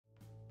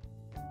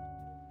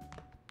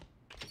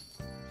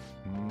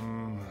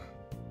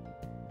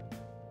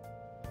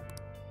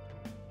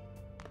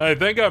I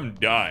think I'm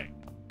dying.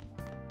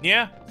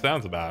 Yeah,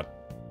 sounds about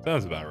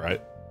right.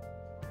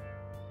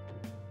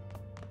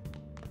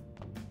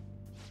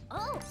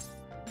 Oh.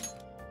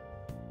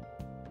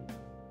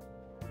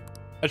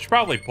 I should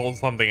probably pull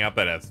something out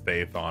that has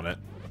faith on it.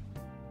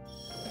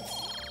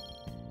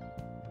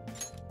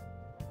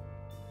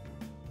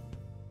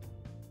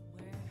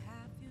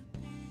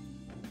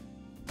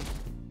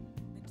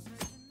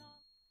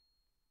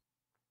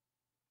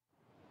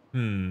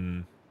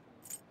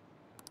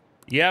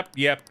 Yep.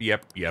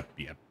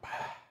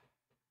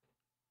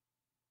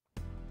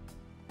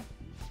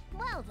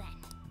 Well then,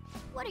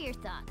 what are your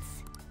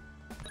thoughts?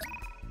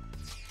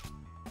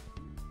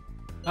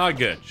 Oh,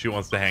 good. She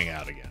wants to hang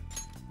out again.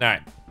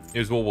 Alright,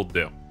 here's what we'll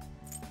do.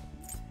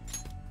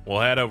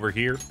 We'll head over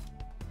here.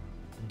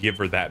 Give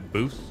her that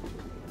boost.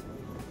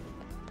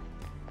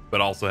 But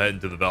also head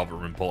into the Velvet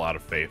Room, pull out a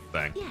faith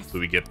thing. Yes. So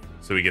we get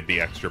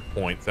the extra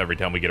points every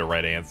time we get a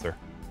right answer.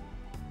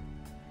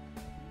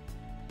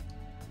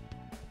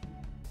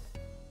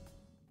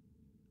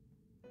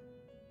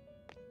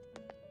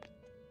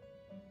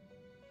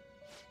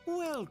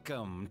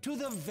 Welcome to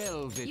the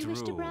Velvet Room. You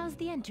wish to browse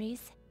the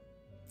entries?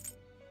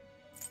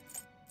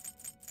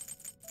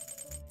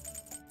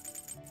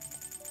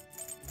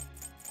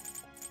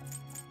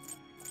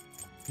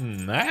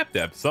 I have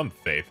to have some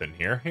faith in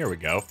here. Here we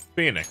go.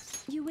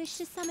 Phoenix. You wish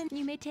to summon?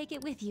 You may take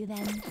it with you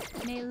then.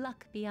 May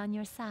luck be on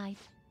your side.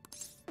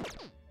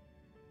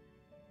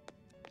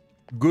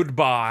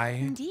 Goodbye.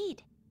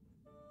 Indeed.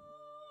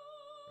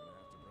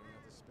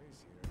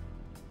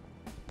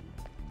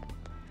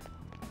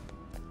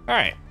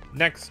 Alright,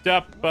 next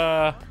up,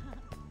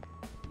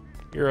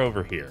 you're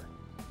over here.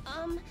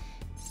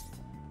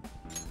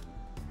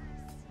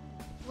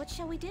 What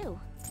shall we do?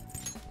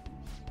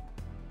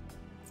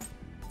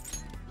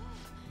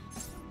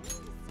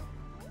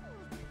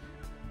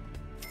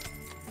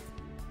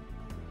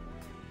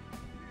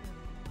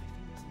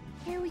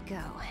 Here we go.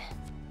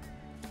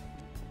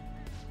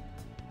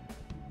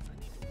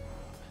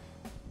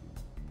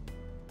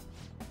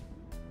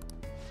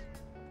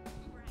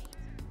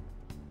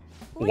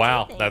 What do you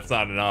Wow, think? that's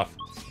not enough.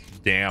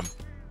 Damn.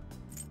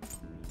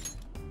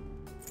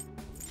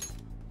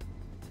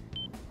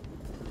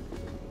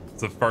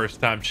 It's the first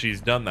time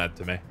she's done that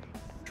to me.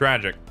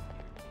 Tragic.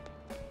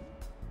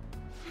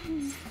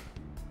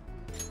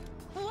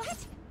 What?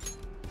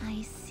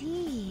 I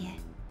see.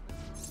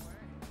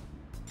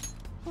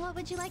 What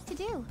would you like to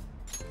do?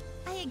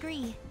 I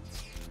agree.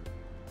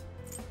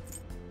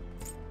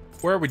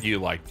 Where would you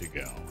like to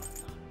go?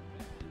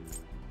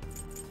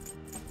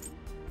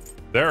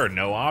 There are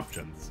no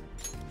options.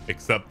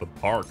 Except the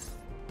park.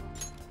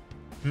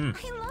 I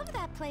love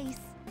that place.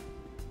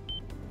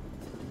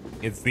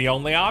 It's the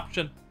only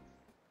option.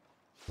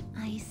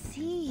 I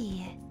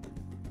see.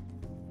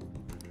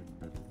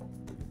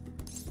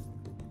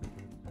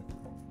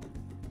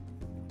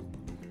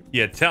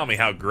 Yeah, tell me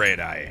how great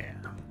I am.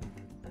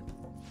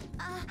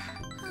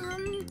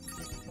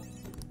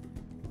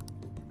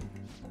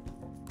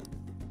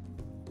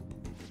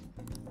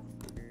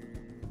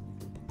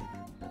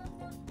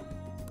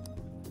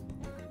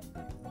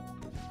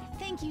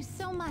 Thank you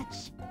so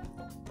much.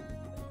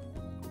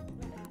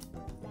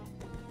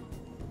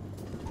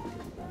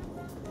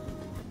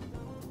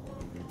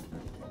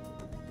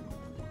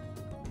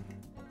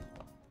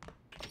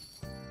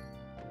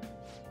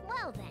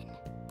 Well then.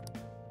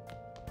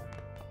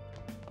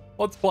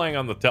 What's playing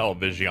on the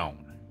television?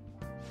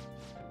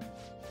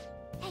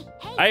 Hey,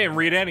 hey. I didn't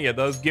read any of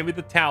those. Give me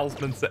the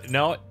talisman.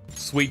 No,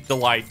 Sweet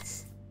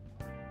Delights.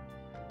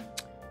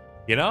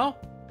 You know,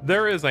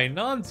 there is a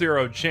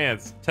non-zero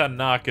chance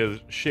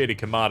Tanaka's Shady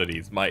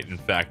Commodities might in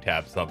fact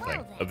have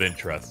something of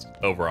interest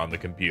over on the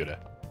computer.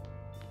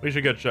 We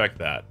should go check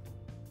that.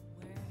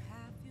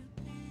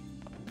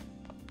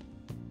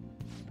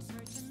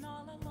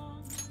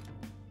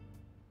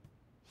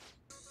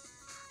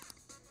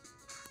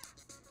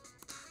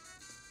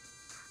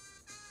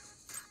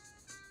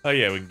 Oh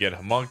yeah, we can get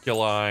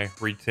homunculi,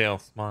 retail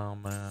smile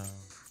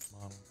mask,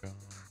 model gun,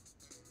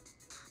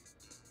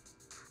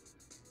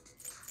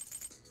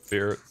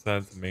 spirit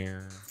sense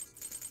mirror.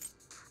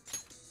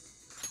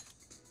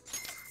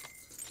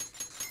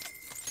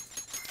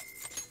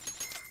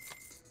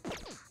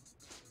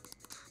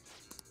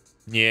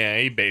 Yeah,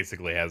 he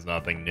basically has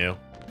nothing new,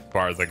 as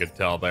far as I could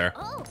tell there.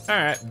 Oh.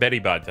 Alright, Betty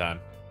Bot time.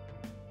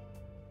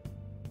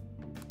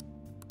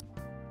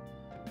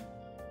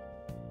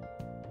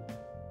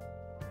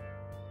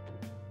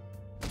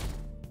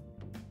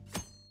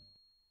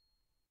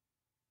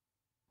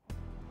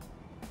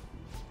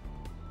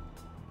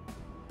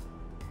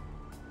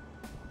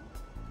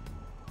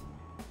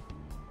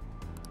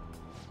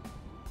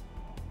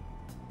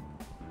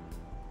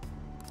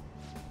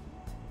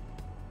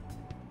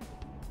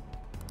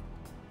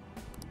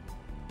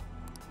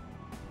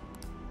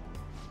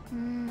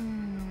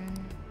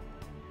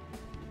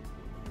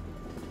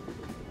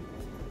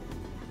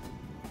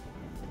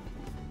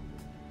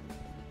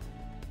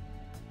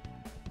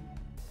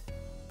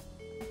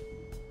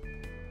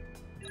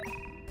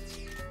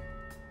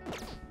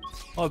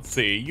 Let's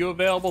see, you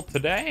available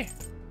today?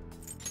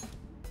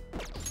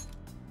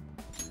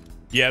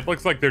 Yeah, it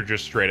looks like they're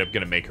just straight up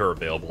gonna make her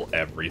available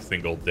every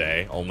single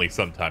day. Only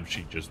sometimes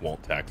she just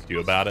won't text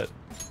you about it.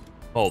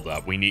 Hold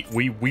up, we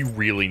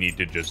really need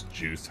to just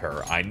juice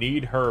her. I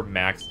need her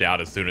maxed out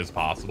as soon as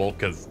possible,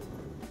 because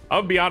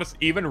I'll be honest,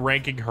 even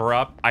ranking her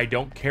up, I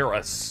don't care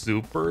a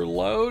super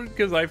load,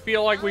 because I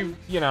feel like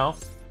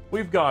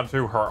we've gone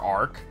through her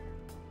arc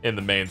in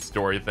the main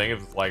story thing.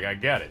 It's like, I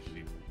get it.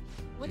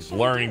 She's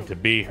learning to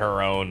be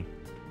her own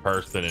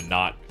person and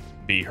not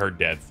be her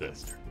dead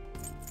sister.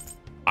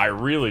 I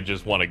really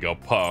just want to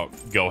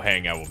go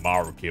hang out with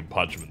Maruki and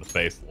punch him in the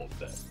face a little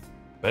bit.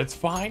 But it's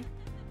fine.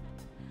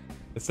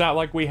 It's not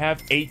like we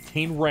have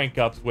 18 rank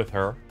ups with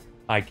her.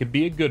 I can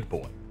be a good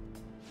boy.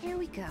 Here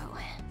we go.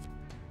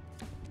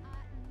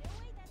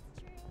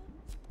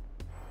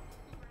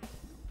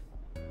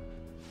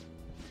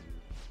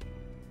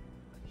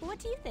 What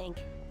do you think?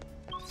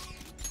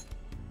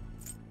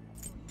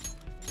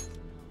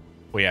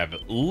 We have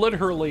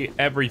literally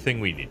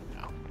everything we need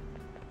now.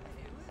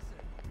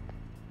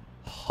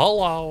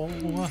 Hello.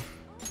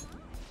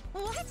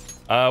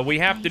 What? We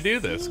have to do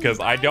this because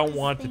I don't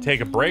want to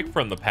take a break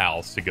from the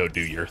pals to go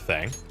do your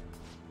thing.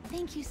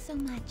 Thank you so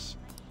much.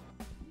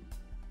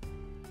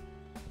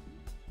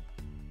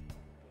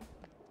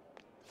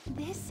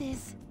 This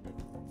is...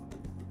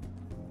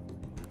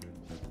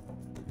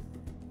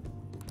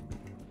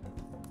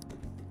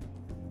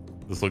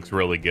 This looks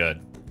really good.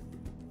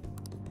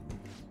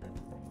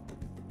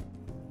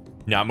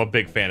 Now, I'm a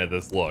big fan of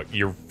this look.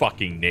 You're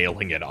fucking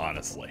nailing it,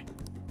 honestly.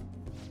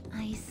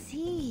 I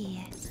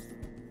see.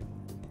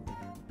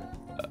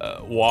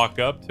 Walk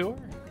up to her?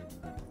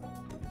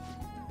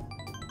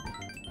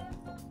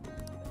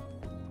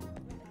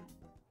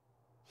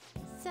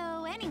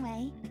 So,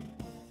 anyway...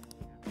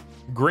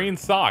 Green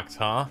socks,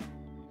 huh?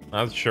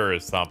 That sure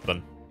is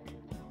something.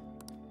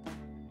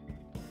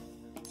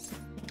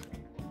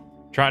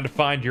 Trying to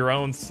find your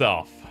own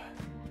self.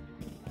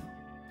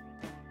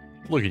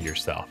 Look at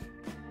yourself.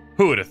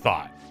 Who would have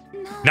thought?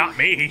 No. Not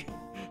me.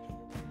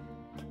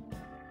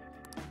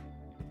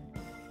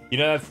 You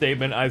know that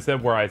statement I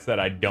said where I said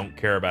I don't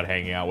care about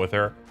hanging out with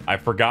her? I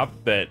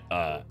forgot that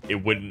it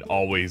wouldn't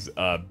always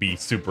be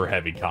super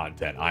heavy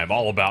content. I am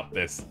all about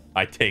this.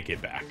 I take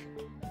it back.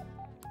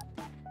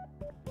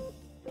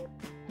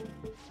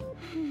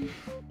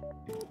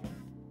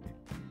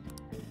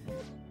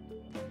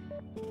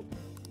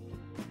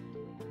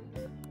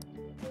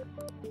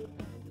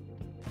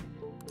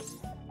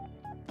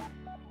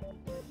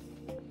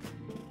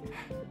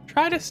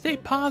 Try to stay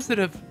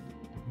positive,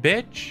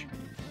 bitch.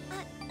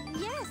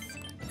 Yes.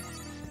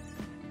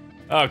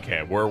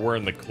 Okay, we're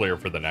in the clear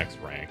for the next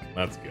rank.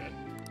 That's good.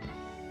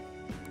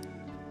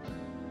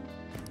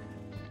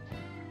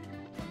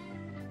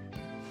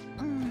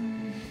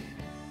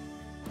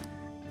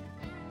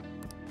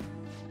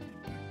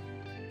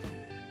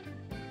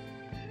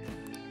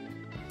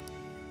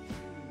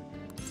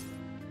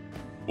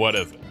 What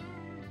is it?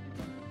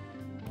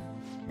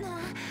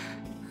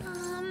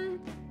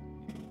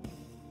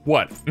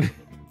 What?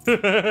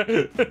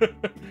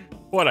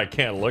 What, I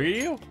can't look at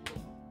you?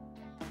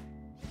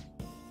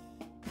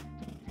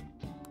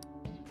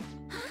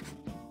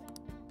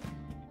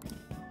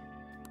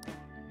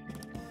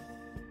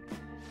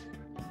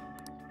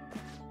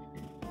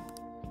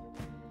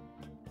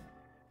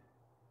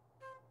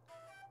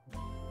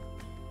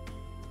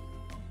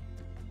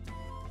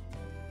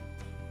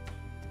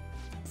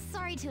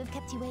 Sorry to have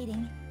kept you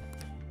waiting.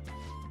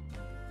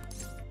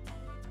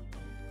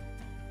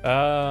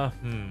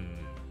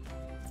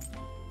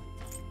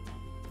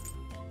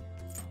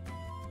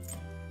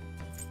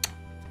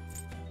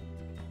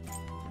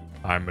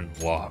 I'm in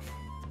love.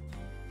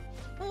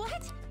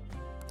 What?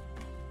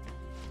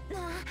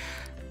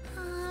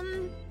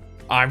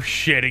 I'm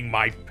shitting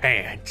my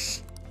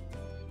pants.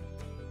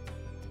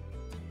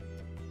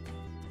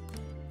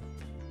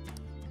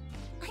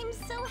 I'm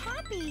so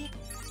happy.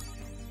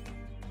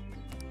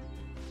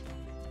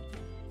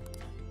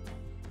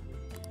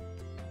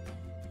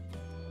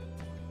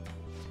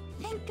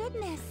 Thank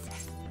goodness.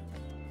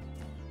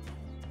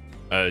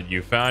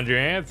 You found your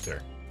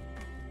answer.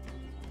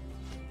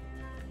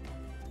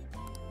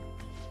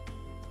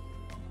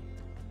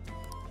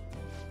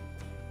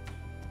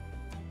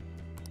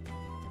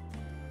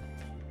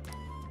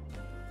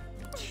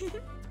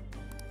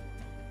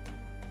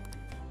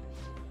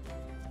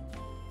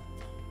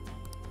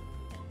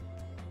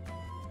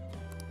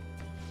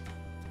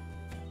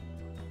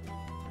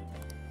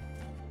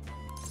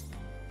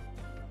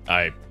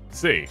 I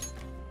see.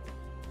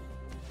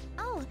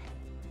 Oh.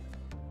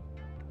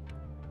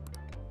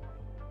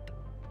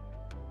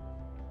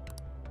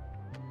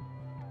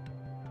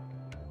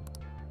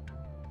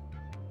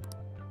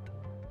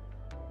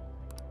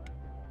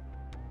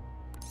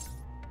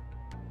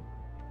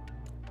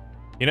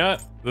 You know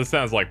what? This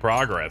sounds like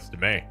progress to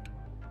me.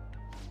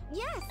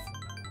 Yes.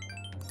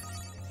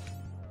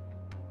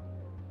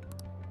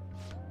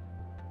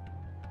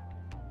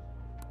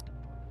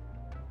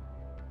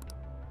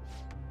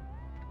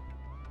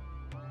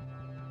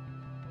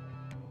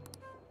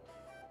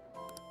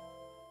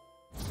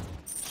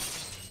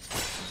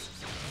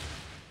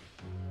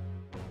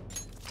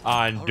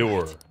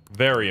 Endure. Right.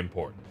 Very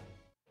important.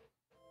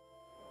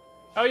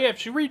 Oh yeah, if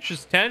she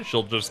reaches 10,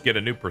 she'll just get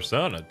a new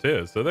persona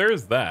too. So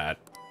there's that.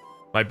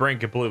 My brain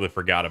completely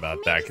forgot about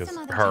that because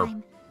her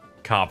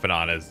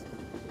confidant is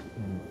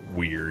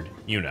weird.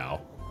 You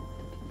know,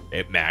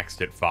 it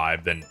maxed at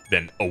 5,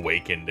 then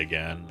awakened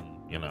again.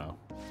 You know.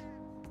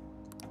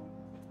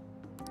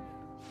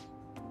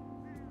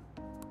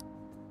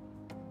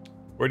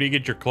 Where do you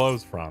get your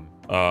clothes from?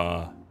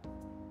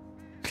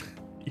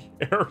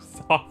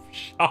 Airsoft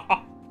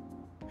shop.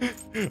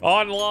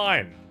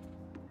 Online.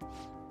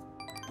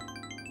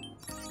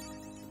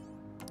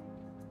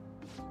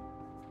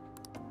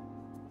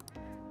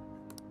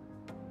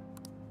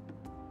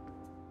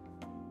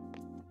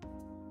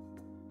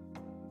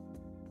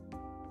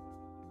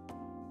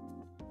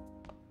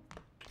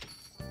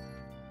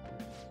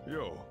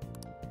 Yo.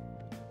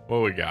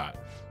 What we got?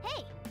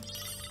 Hey.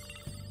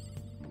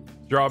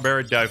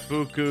 Strawberry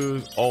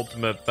Daifuku's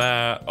ultimate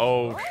that.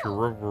 Oh,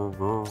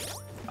 sure.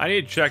 I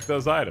need to check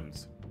those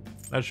items.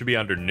 That should be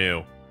under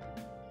new.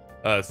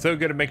 So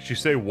good it makes you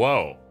say,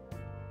 whoa.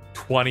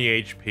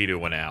 20 HP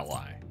to an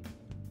ally.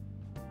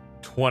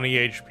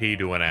 20 HP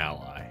to an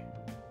ally.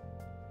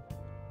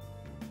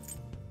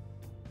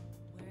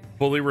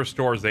 Fully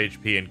restores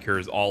HP and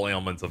cures all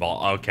ailments of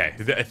all. Okay,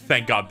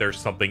 thank God there's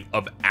something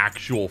of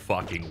actual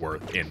fucking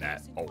worth in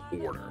that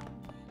order.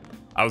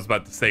 I was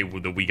about to say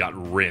that we got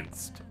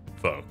rinsed,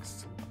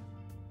 folks.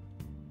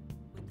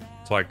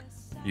 It's like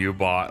you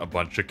bought a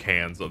bunch of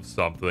cans of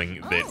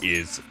something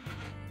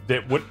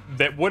that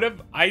would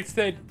have. I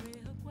said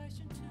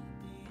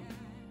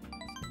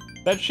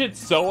that shit's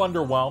so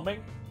underwhelming.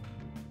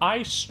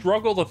 I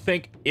struggle to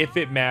think if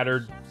it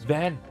mattered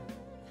then.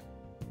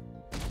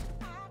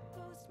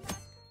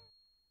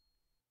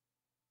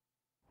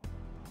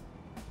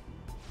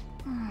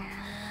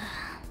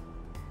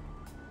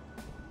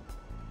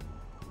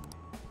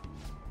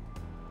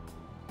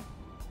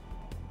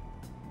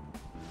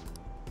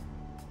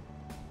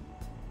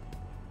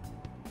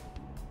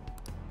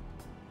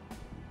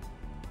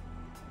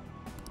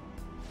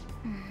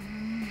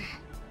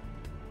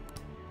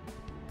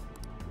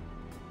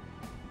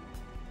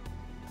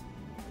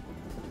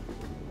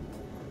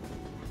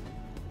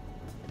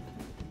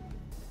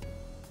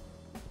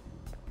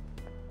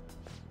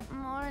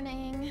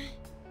 Morning.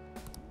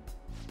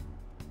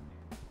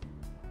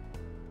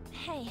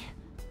 Hey.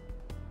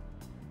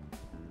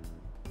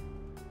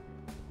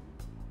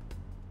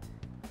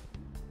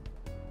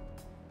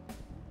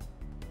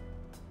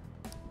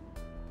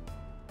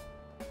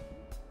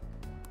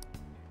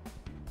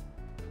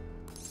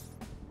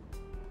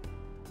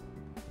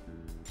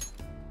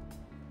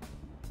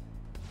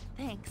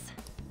 Thanks.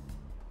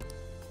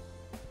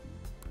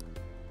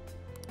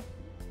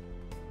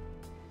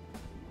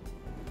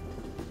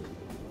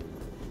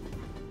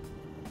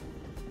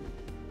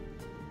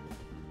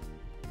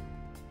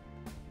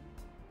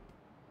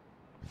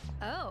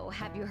 Oh,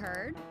 have you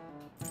heard?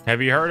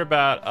 Have you heard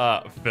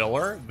about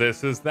filler?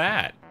 This is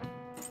that.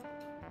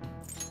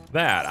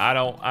 That I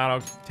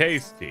don't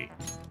tasty.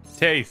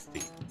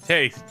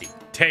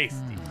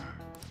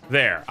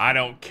 There, I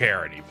don't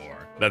care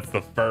anymore. That's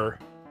the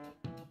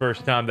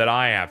first time that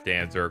I have to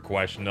answer a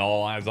question.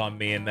 All eyes on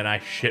me, and then I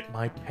shit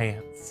my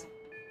pants.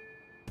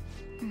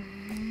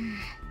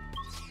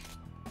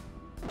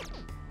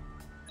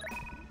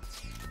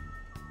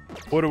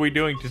 What are we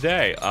doing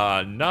today?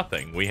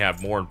 Nothing. We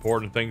have more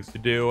important things to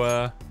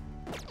do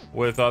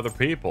with other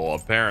people.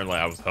 Apparently,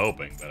 I was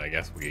hoping, but I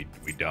guess we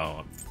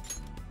don't.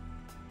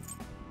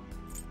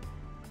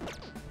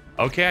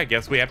 Okay, I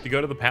guess we have to go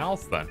to the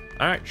palace then.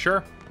 All right,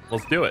 sure.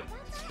 Let's do it.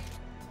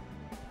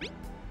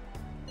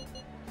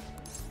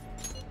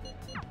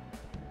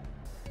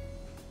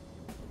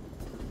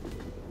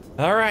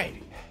 All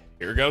right.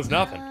 Here goes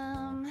nothing.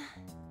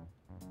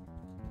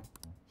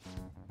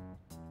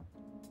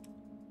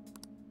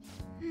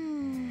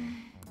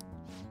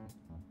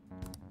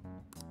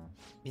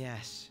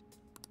 Yes.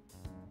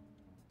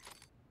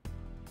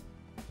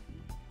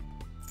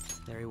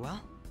 Very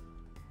well.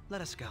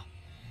 Let us go.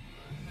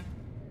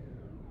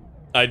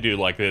 I do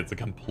like that it's a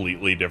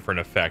completely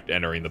different effect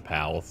entering the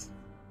palace.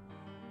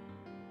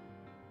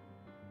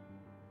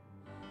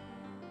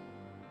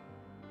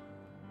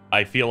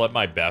 I feel at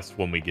my best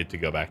when we get to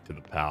go back to the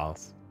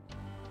palace.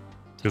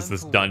 Because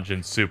this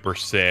dungeon's super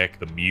sick.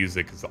 The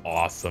music is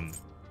awesome.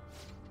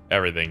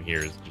 Everything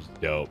here is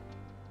just dope.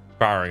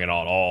 Firing it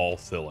on all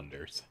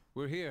cylinders.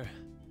 We're here.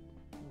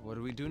 What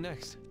do we do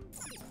next?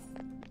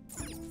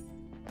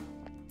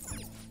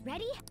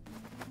 Ready?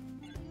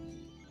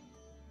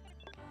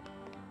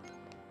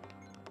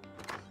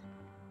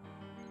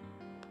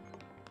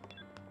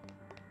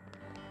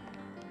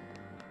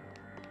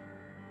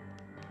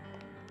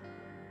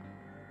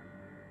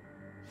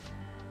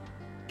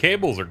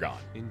 Cables are gone.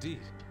 Indeed.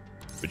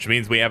 Which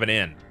means we have an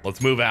inn.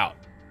 Let's move out.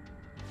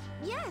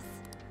 Yes.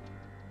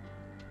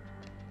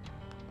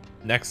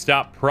 Next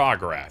stop,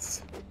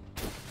 progress.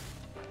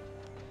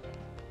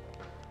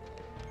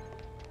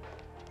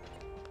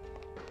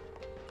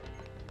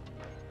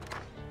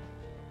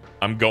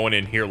 I'm going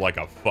in here like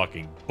a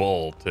fucking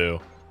bull, too.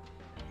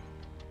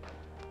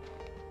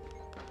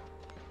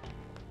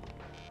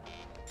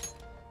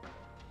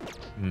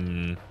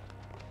 Hmm.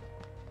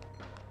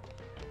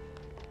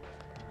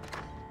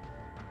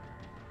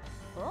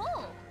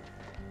 Oh,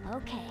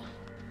 okay.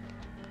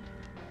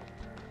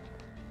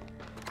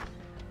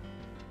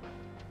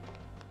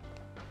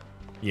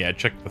 Yeah,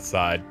 check the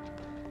side.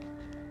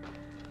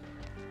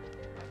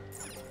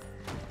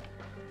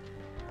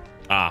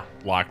 Ah,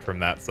 locked from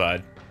that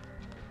side.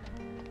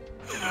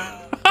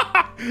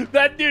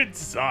 That dude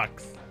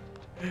sucks.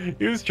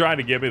 He was trying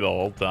to get me the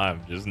whole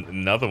time. Just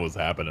nothing was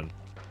happening.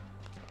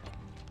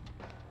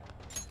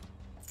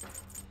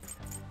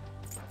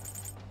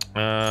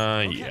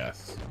 Okay.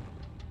 Yes.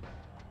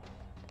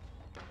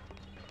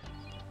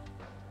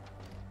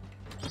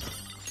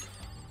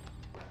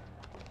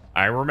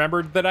 I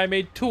remembered that I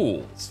made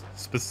tools,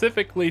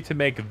 specifically to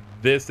make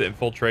this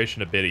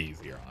infiltration a bit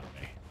easier on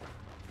me.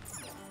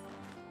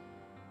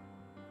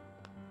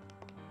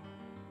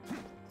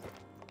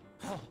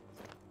 Oh,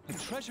 a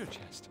treasure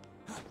chest.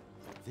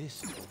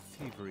 This is what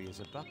thievery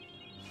is about.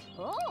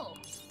 Oh,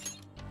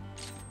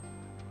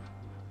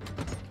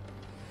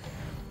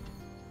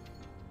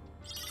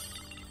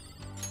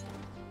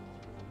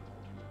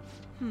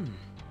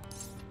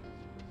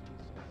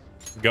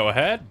 Go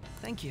ahead.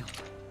 Thank you.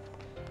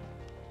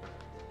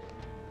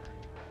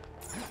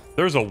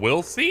 There's a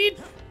will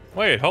seed?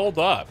 Wait, hold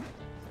up.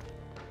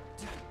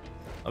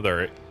 Oh,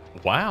 there.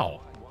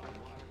 Wow.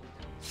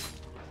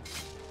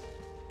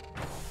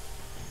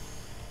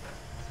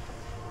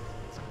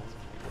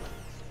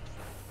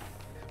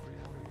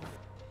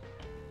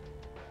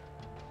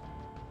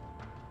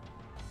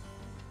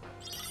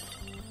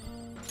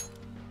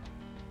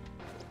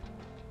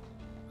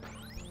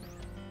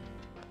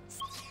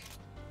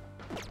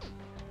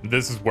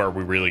 This is where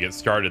we really get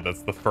started.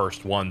 That's the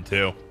first one,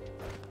 too.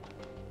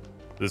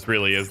 This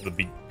really is the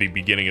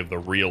beginning of the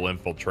real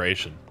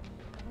infiltration.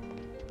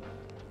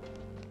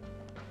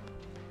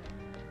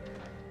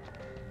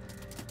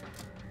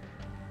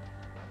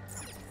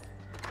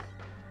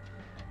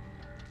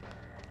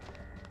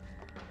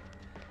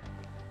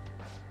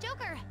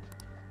 Joker.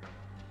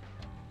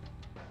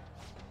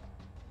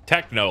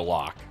 Techno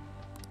lock.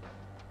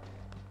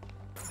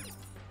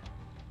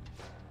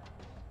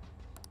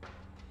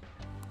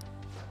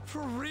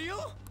 For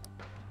real?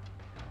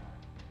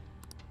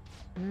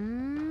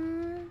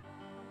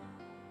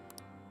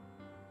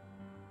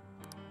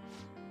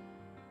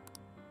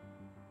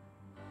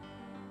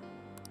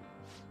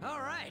 All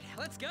right,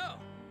 let's go.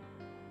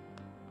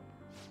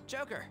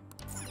 Joker.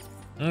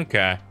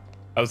 Okay.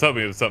 I was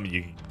hoping it was something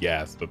you could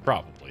guess, but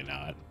probably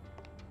not.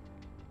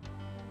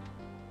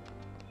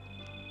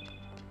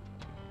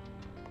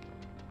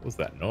 What was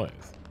that noise?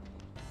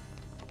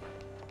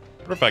 I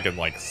wonder if I can,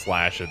 like,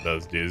 slash at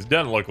those dudes.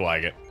 Doesn't look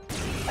like it.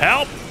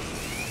 Help!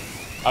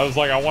 I was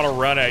like, I want to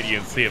run at you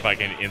and see if I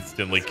can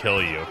instantly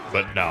kill you,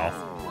 but no.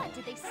 What,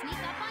 did they sneak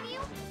up on you?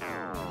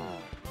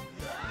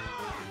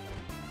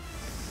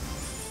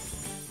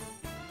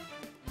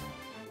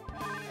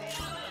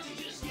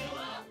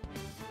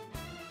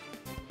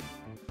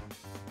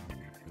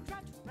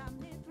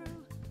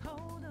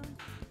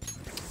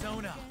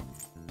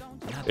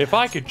 If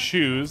I could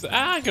choose,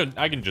 I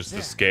can just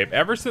escape.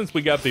 Ever since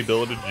we got the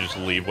ability to just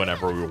leave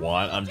whenever we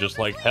want, I'm just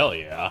like, hell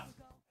yeah.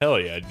 Hell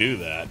yeah, do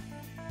that.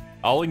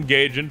 I'll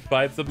engage in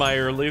fights at my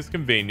earliest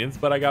convenience,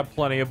 but I got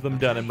plenty of them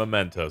done in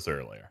Mementos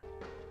earlier.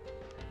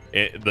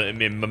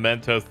 In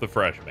Mementos, the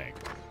fresh make.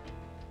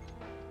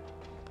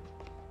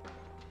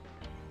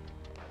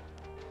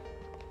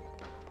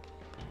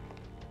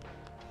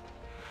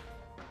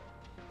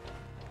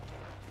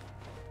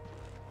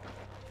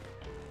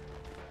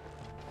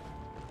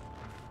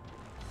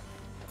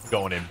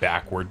 Going in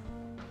backward.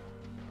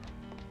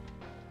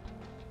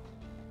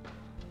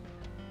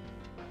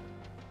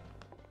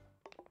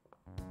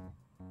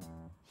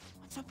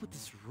 What's up with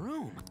this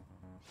room?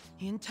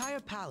 The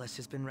entire palace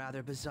has been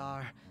rather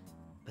bizarre,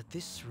 but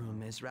this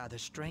room is rather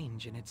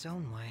strange in its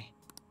own way.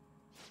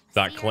 It's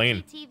not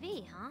clean.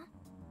 TV, huh?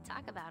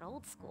 Talk about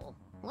old school.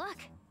 Look,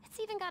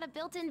 it's even got a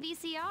built-in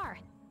VCR.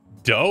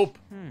 Dope.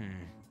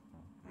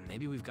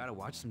 Maybe we've got to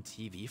watch some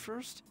TV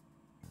first?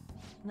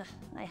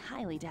 I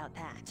highly doubt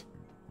that.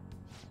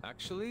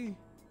 Actually,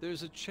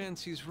 there's a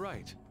chance he's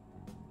right.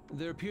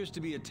 There appears to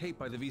be a tape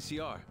by the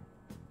VCR.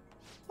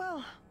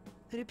 Well,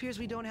 it appears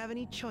we don't have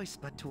any choice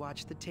but to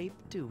watch the tape,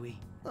 do we?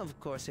 Of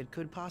course, it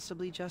could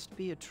possibly just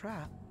be a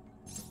trap.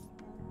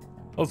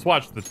 Let's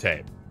watch the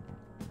tape.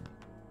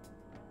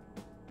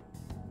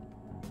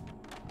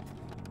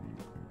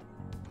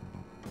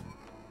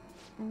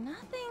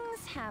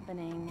 Nothing's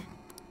happening.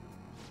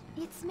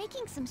 It's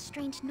making some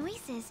strange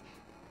noises.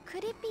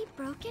 Could it be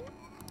broken?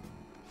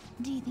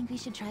 Do you think we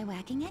should try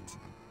whacking it?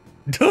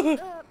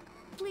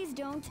 Please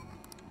don't.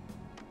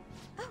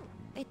 Oh,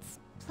 it's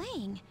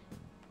playing.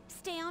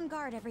 Stay on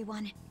guard,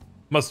 everyone.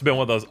 Must have been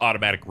one of those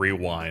automatic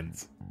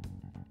rewinds.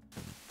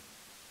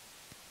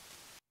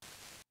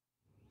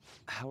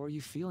 How are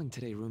you feeling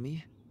today,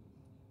 Rumi?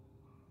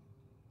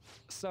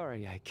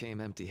 Sorry I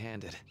came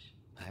empty-handed.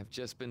 I've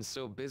just been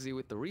so busy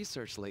with the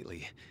research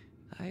lately.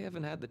 I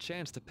haven't had the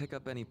chance to pick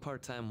up any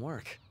part-time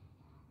work.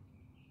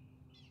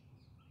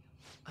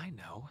 I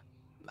know.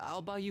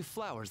 I'll buy you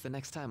flowers the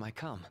next time I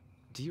come.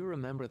 Do you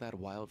remember that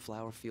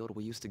wildflower field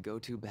we used to go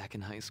to back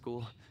in high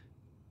school?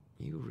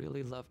 You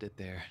really loved it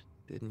there,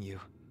 didn't you?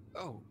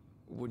 Oh,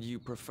 would you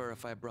prefer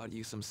if I brought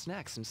you some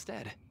snacks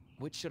instead?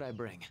 Which should I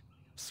bring?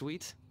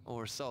 Sweet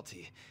or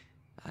salty?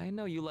 I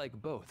know you like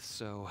both,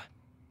 so...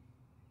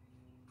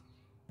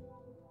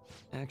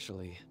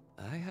 Actually,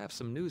 I have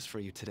some news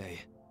for you today.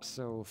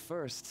 So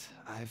first,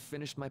 I've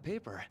finished my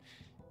paper.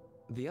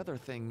 The other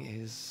thing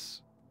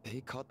is...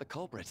 they caught the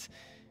culprit.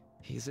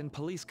 He's in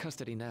police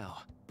custody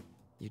now.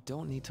 You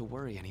don't need to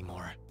worry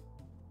anymore.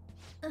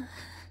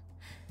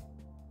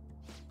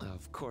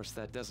 Of course,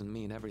 that doesn't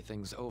mean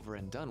everything's over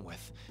and done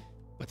with,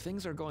 but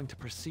things are going to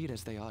proceed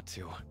as they ought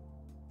to.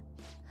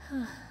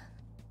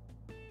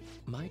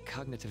 My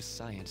cognitive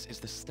science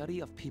is the study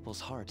of people's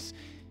hearts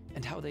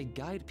and how they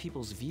guide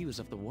people's views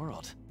of the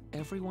world.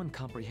 Everyone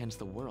comprehends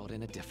the world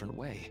in a different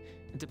way,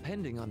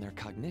 depending on their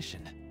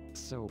cognition.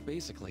 So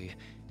basically,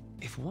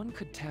 if one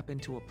could tap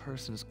into a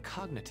person's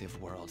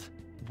cognitive world,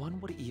 one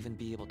would even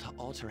be able to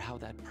alter how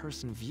that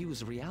person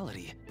views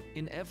reality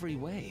in every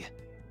way.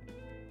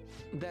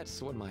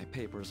 That's what my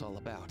paper's all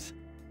about.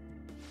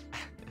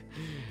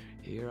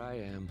 Here I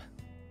am,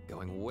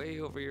 going way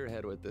over your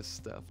head with this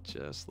stuff,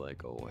 just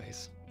like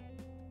always.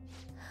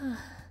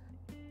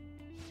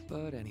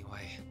 But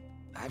anyway,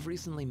 I've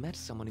recently met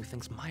someone who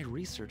thinks my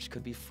research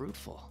could be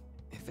fruitful.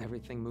 If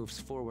everything moves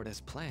forward as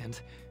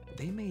planned,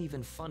 they may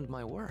even fund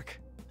my work.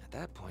 At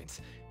that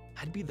point,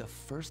 I'd be the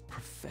first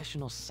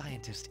professional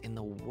scientist in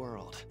the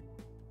world.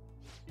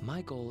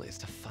 My goal is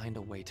to find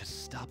a way to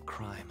stop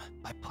crime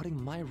by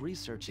putting my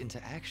research into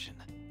action.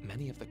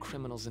 Many of the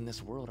criminals in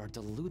this world are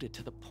deluded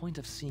to the point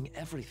of seeing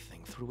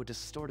everything through a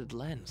distorted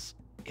lens.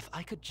 If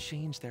I could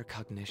change their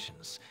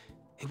cognitions,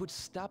 it would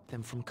stop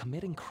them from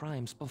committing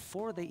crimes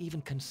before they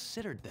even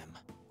considered them.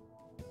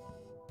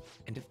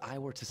 And if I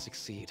were to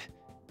succeed,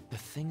 the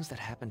things that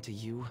happened to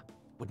you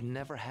would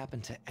never happen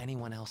to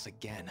anyone else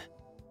again.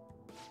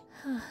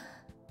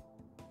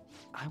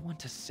 I want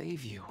to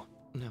save you.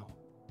 No,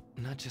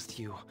 not just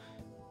you.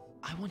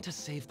 I want to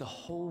save the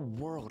whole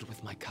world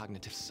with my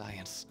cognitive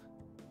science.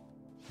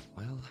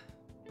 Well,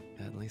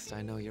 at least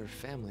I know your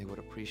family would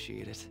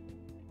appreciate it.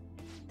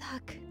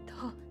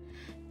 Takuto.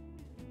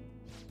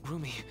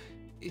 Rumi,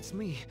 it's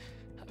me.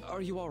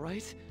 Are you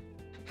alright?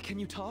 Can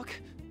you talk?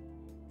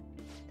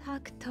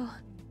 Takuto.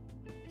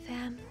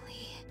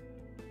 Family.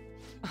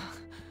 My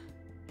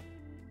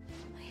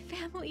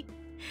family.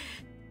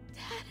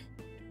 Dad.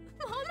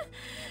 Mom?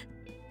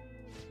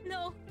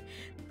 No.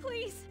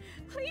 Please.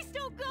 Please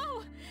don't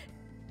go.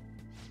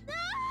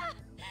 Ah!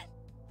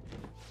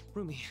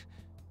 Rumi,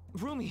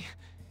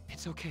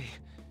 it's okay.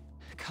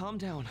 Calm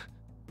down.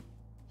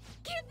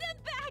 Give them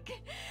back!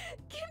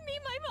 Give me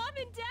my mom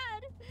and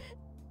dad!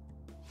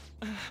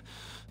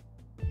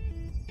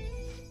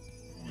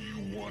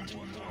 You want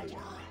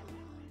power.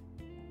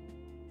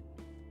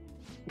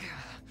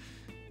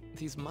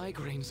 These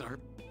migraines are...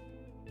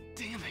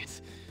 Damn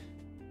it.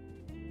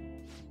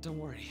 Don't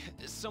worry,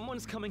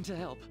 someone's coming to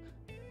help.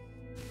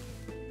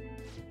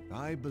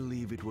 I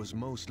believe it was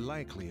most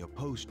likely a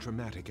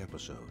post-traumatic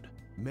episode.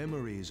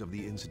 Memories of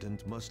the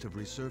incident must have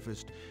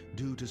resurfaced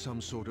due to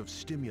some sort of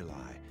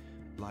stimuli,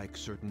 like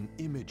certain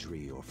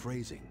imagery or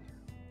phrasing.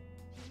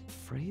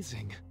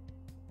 Phrasing?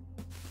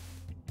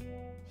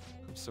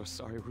 I'm so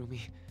sorry,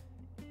 Rumi.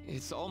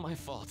 It's all my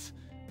fault.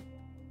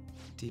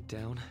 Deep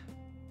down,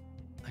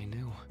 I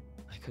knew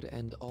I could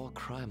end all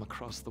crime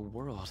across the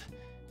world.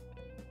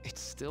 It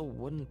still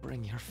wouldn't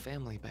bring your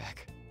family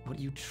back. What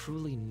you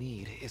truly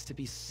need is to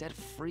be set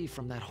free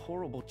from that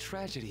horrible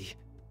tragedy.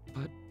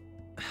 But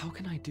how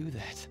can I do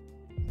that?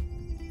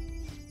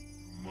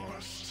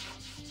 Must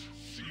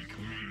seek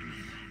me.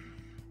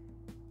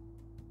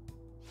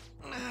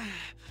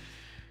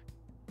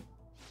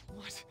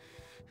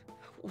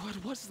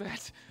 What was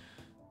that?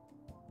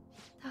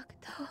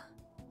 Takuto,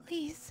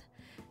 please.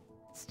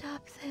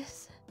 Stop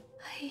this.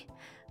 I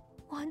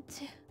want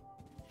to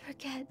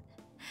forget.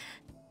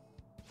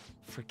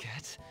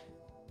 Forget?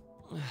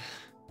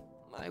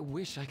 I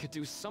wish I could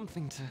do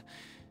something to...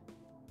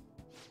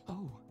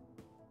 Oh.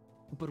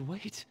 But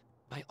wait.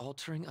 By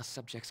altering a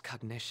subject's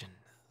cognition,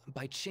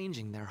 by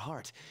changing their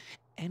heart,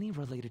 any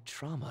related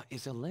trauma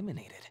is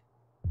eliminated.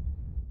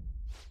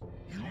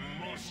 You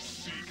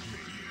must seek me.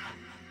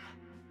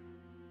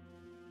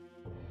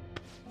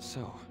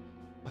 So,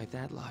 by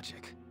that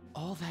logic,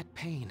 all that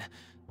pain,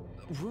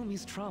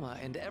 Rumi's trauma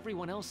and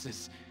everyone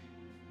else's,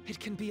 it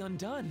can be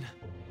undone.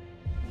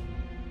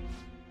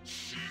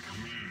 Seek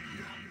me.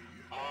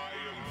 I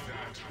am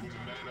that who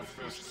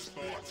manifests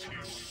thoughts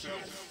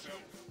himself.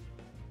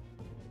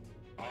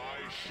 I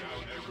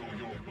shall echo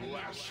your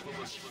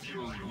blasphemous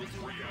fury with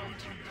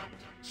reality,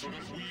 so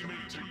that we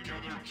may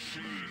together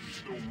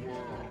change the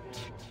world.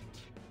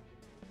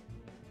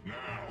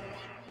 Now,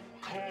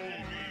 call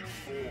me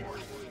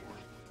forth.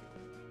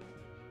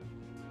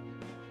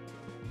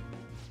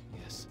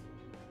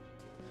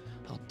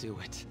 do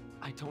it.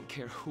 I don't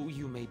care who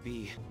you may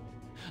be.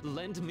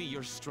 Lend me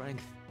your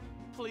strength.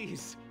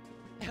 Please,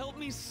 help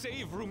me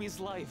save Rumi's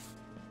life.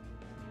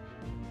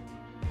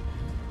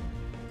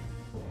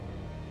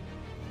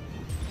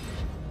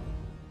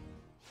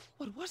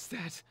 What was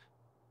that?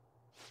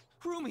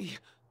 Rumi,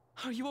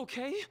 are you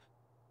okay?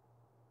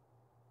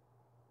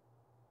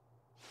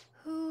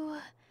 Who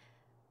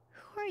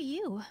are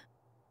you?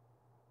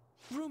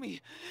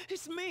 Rumi,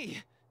 it's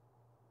me!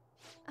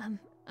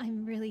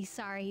 I'm really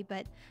sorry,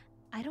 but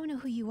I don't know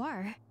who you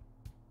are.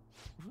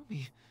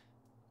 Rumi,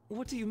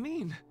 what do you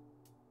mean?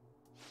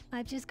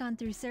 I've just gone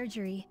through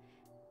surgery.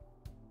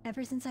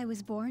 Ever since I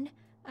was born,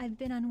 I've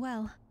been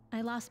unwell.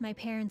 I lost my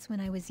parents when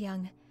I was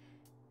young,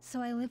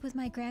 so I live with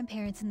my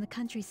grandparents in the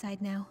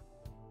countryside now.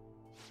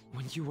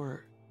 When you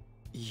were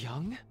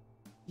young?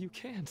 You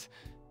can't.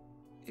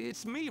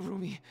 It's me,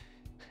 Rumi.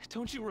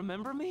 Don't you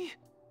remember me?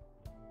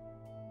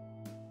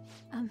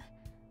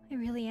 I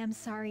really am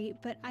sorry,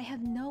 but I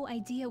have no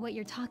idea what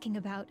you're talking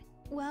about.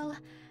 Well,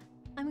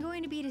 I'm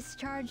going to be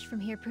discharged from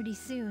here pretty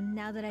soon,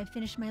 now that I've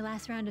finished my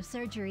last round of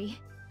surgery.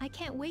 I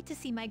can't wait to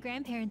see my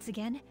grandparents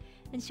again,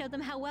 and show them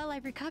how well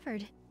I've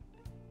recovered.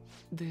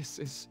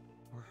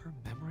 Were her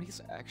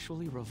memories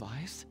actually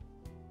revised?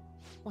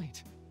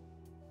 Wait,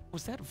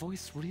 was that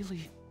voice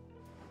really...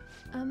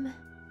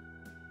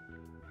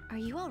 Are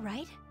you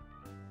alright?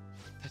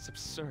 That's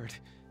absurd.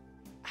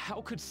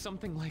 How could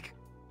something like...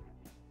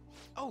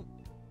 Oh,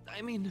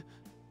 I mean,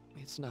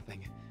 it's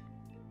nothing.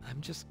 I'm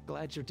just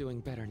glad you're doing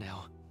better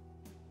now.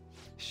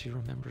 She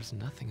remembers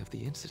nothing of the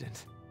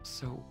incident.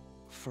 So,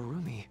 for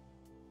Rumi...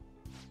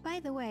 By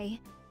the way,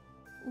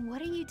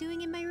 what are you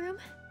doing in my room?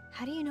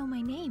 How do you know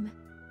my name?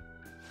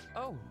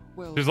 Oh,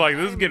 well... She's like,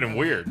 this is getting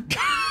weird.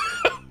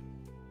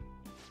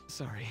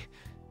 Sorry.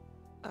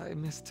 I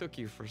mistook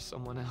you for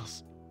someone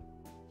else.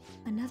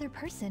 Another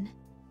person?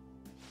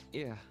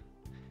 Yeah.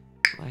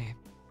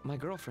 My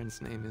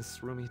girlfriend's name is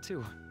Rumi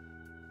too.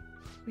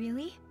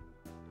 Really?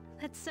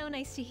 That's so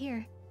nice to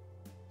hear.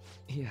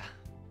 Yeah.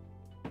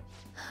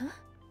 Huh?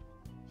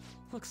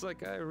 Looks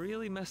like I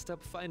really messed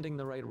up finding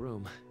the right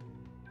room.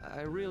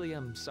 I really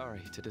am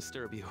sorry to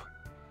disturb you.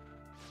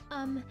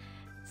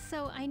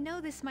 So I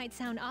know this might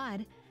sound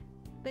odd,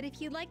 but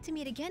if you'd like to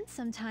meet again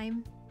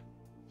sometime...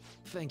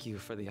 Thank you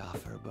for the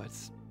offer, but...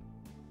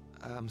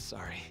 I'm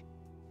sorry.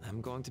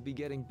 I'm going to be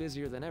getting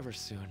busier than ever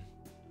soon,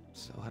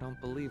 so I don't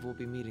believe we'll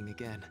be meeting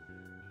again.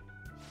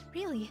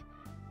 Really?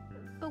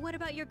 But what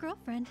about your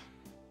girlfriend?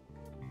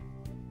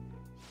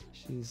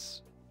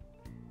 She's...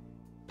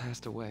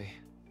 passed away.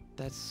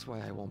 That's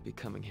why I won't be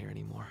coming here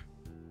anymore.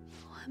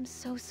 Oh, I'm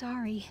so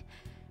sorry.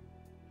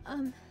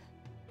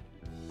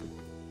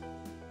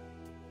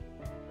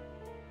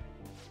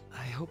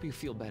 I hope you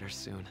feel better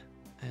soon.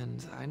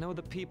 And I know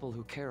the people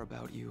who care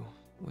about you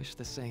wish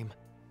the same.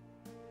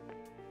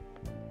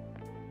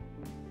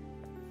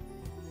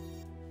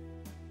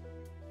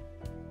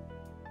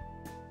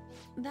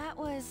 That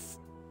was...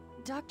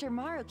 Dr.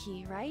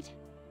 Maruki, right?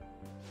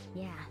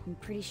 Yeah, I'm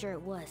pretty sure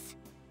it was.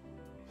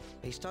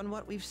 Based on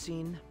what we've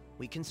seen,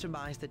 we can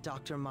surmise that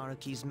Dr.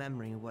 Maruki's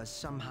memory was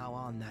somehow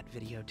on that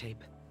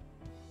videotape.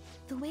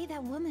 The way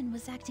that woman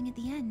was acting at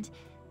the end,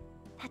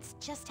 that's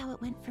just how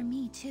it went for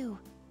me, too.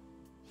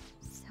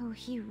 So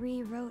he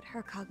rewrote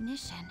her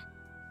cognition.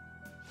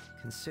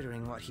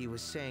 Considering what he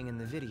was saying in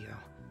the video,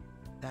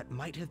 that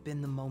might have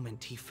been the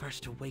moment he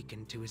first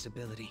awakened to his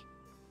ability.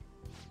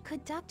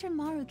 Could Dr.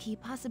 Maruki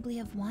possibly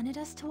have wanted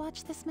us to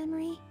watch this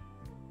memory?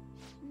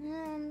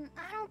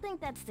 I don't think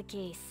that's the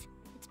case.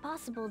 It's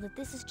possible that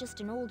this is just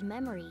an old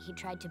memory he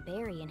tried to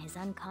bury in his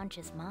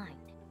unconscious mind.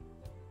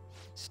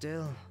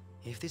 Still,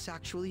 if this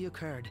actually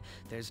occurred,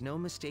 there's no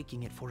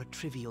mistaking it for a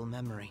trivial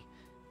memory.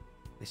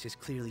 This is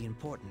clearly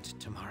important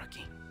to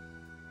Maruki.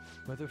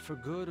 Whether for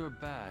good or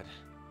bad,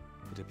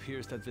 it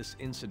appears that this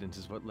incident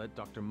is what led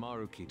Dr.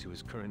 Maruki to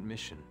his current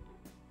mission.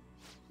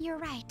 You're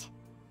right.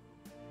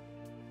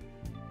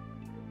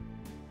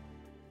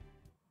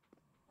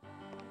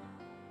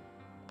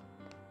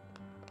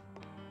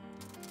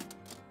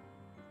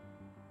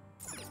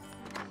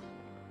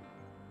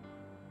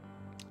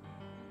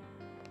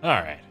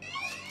 Alright.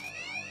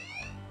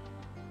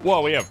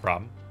 Well, we have a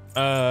problem.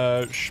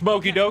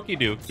 Schmoky Dokie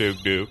Duke Duke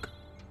Duke.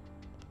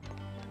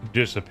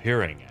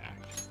 Disappearing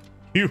act.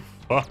 You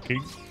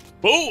fucking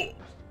fool!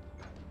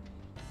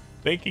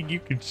 Thinking you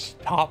can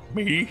stop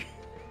me?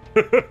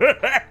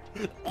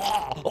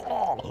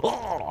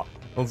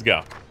 Let's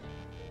go.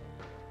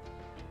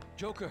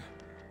 Joker,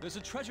 there's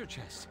a treasure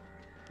chest.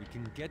 We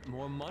can get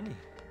more money.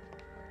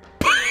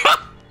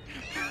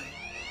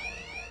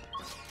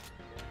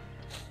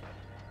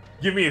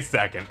 Give me a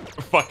second.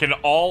 Fucking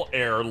all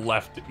air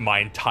left my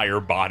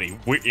entire body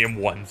in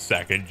 1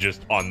 second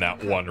just on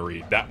that one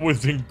read. That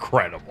was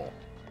incredible.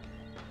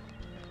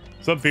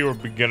 Some people are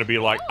gonna be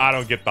like, I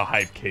don't get the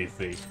hype,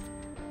 Casey.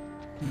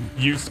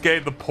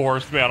 Yusuke, the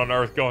poorest man on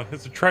earth, going,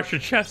 there's a treasure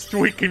chest,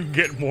 we can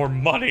get more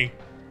money.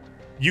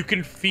 You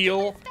can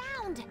feel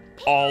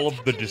all of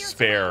the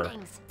despair.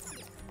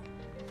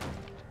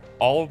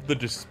 All of the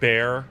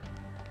despair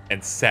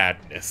and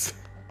sadness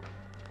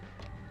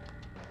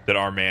that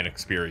our man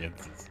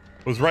experiences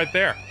was right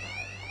there.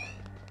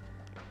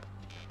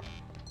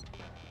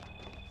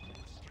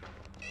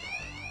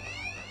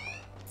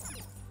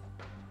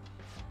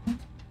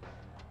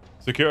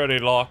 Security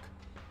lock.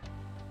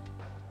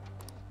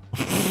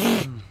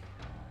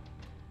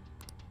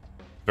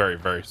 Very,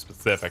 very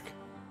specific.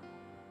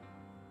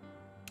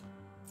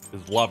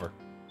 His lover.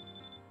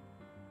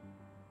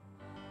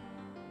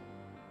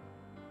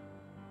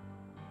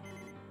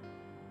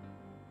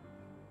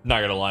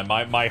 Not gonna lie,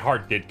 my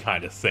heart did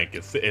kind of sink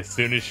as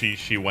soon as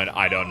she went,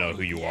 I don't know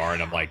who you are,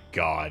 and I'm like,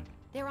 God.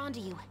 They're onto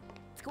you.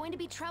 It's going to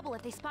be trouble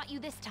if they spot you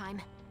this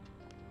time.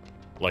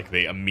 Like,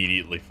 they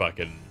immediately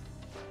fucking...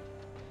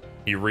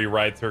 He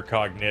rewrites her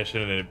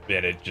cognition, and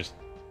it just...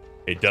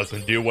 It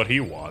doesn't do what he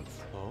wants.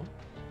 Oh?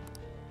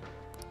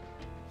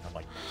 I'm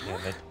like, damn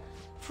it.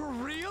 For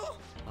real?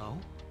 Oh?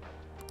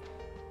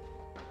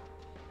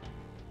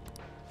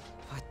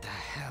 What the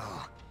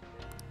hell?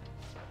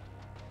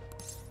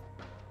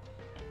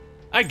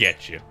 I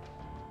get you.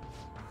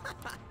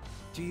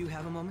 Do you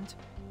have a moment?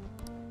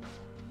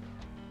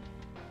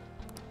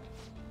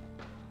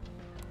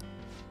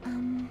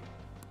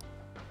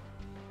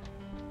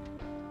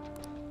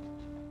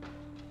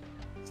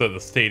 So the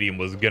stadium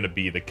was going to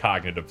be the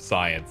cognitive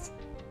science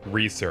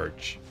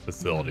research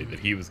facility that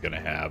he was going to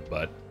have,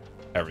 but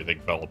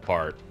everything fell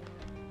apart.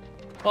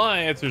 Well, that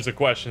answers a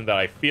question that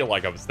I feel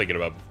like I was thinking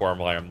about before.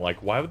 I'm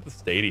like, why would the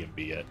stadium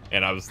be it?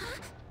 And I was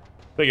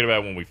thinking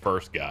about it when we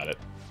first got it.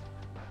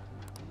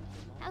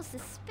 How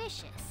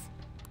suspicious.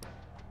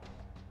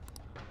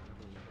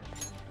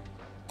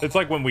 It's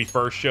like when we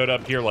first showed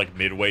up here, like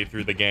midway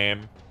through the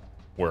game,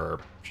 where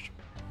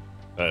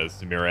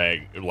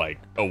Samira like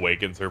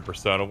awakens her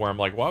persona, where I'm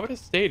like, why would a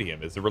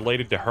stadium? Is it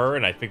related to her?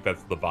 And I think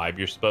that's the vibe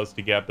you're supposed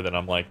to get, but then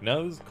I'm like,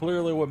 no, this is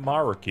clearly what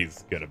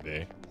Maruki's gonna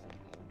be.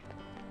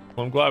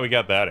 Well, I'm glad we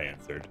got that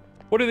answered.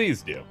 What do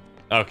these do?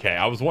 Okay,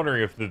 I was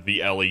wondering if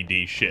the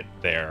LED shit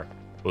there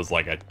was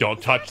like a,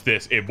 don't touch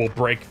this, it will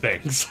break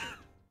things.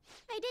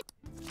 I did.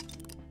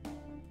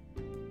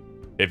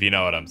 If you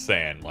know what I'm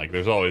saying. Like,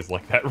 there's always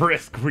like that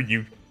risk where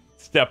you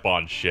step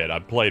on shit.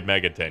 I've played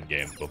Mega 10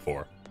 games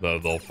before.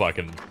 They'll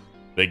fucking...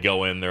 They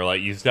go in, they're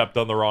like, you stepped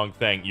on the wrong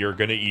thing. You're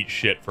gonna eat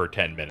shit for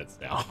 10 minutes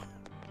now.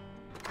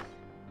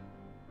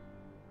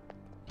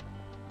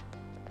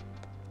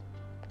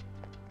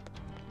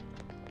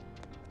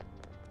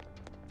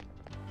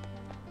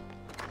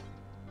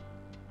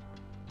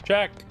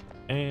 Check.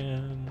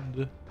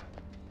 And...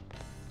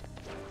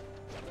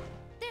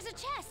 There's a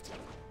chest!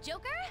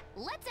 Joker,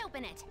 let's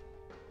open it!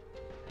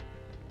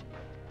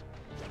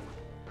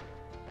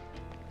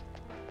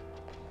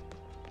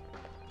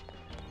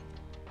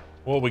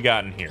 What we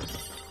got in here?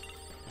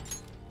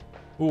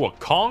 Ooh, a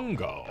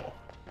Congo.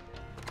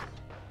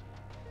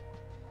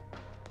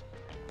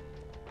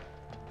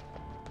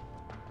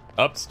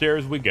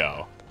 Upstairs we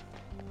go.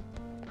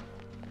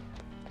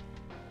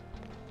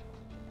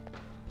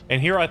 And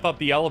here I thought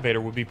the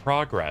elevator would be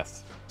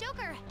progress.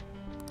 Joker!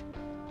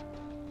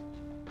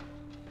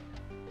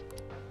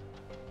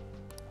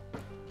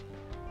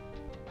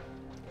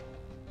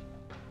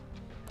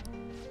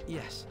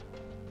 Yes.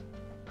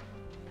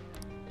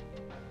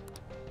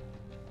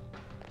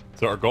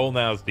 So our goal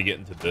now is to get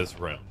into this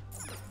room.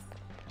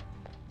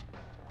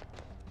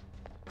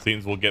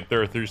 Seems we'll get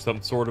there through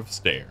some sort of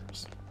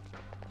stairs.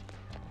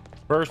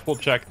 First, we'll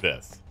check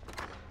this.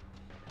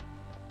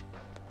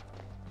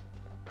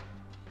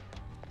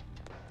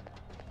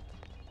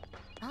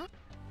 Huh?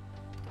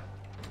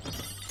 I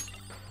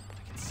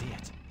can see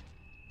it.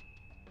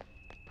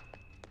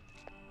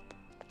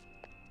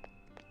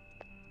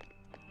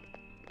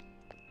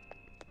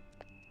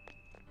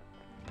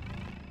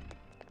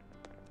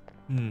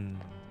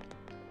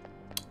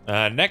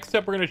 Next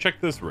up, we're going to check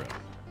this room.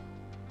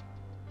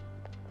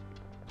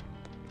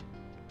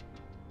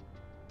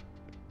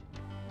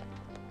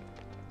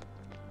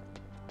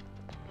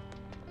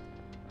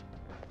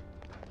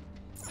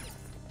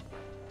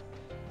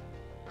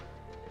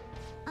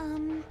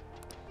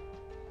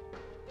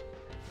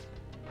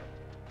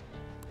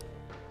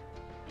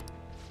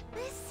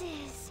 This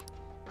is...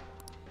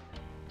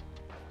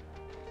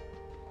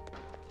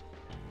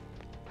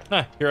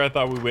 Huh, here I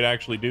thought we would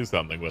actually do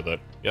something with it.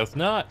 Guess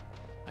not.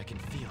 I can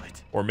feel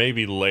it. Or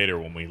maybe later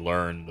when we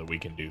learn that we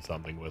can do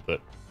something with it.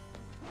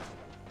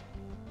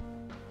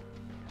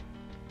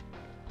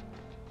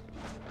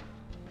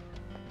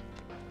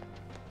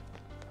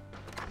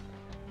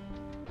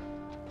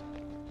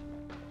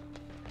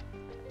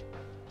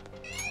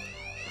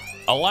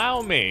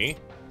 Allow me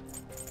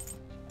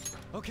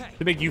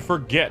to make you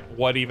forget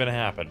what even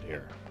happened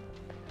here.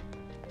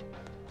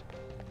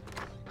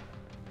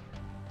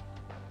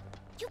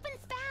 You've been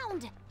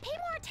found! Pay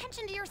more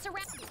attention to your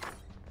surroundings!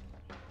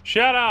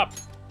 Shut up!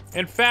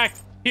 In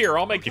fact, here,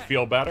 I'll make you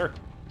feel better.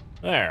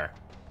 There.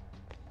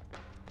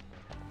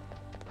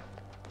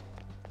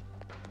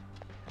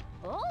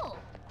 Oh,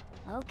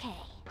 okay.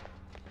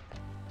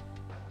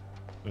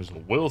 There's a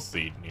will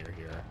seed near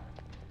here.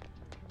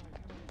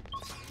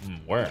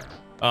 Where?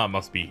 Oh, it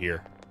must be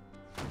here.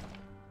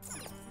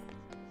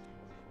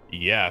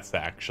 yes,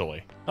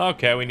 actually.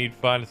 Okay, we need to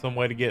find some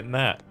way to get in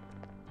that.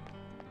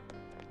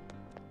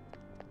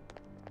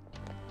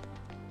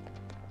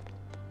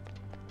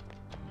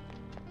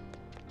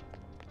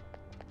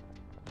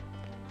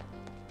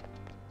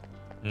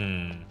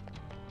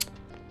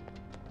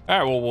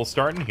 Alright, well, we'll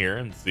start in here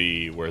and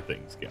see where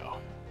things go.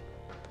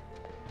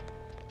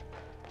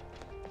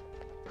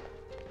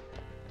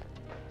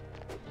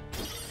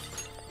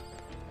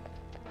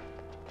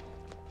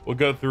 We'll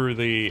go through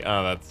the...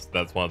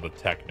 that's one of the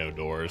techno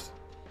doors.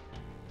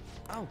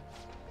 Oh.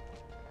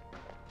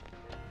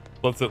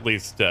 Let's at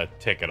least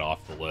tick it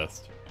off the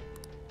list.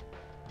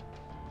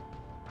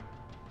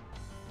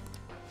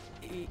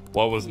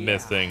 What was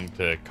missing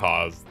to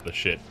cause the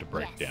shit to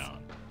break down?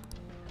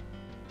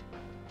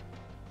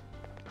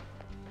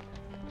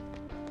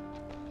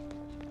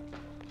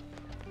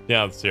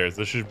 Downstairs.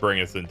 This should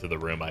bring us into the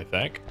room, I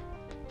think.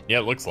 Yeah,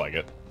 it looks like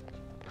it.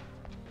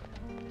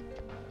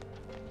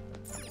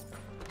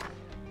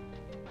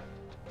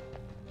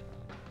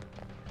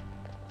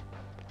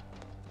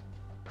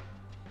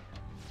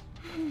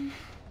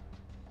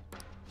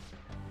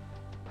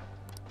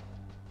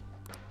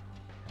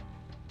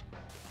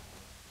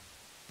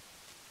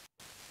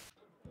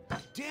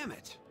 Damn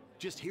it!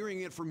 Just hearing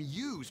it from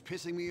you's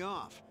pissing me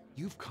off.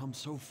 You've come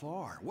so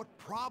far. What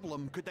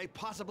problem could they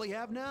possibly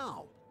have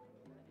now?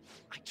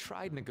 I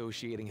tried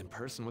negotiating in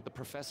person with the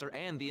professor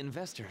and the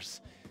investors,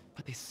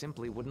 but they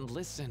simply wouldn't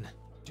listen.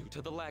 Due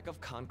to the lack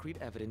of concrete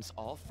evidence,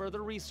 all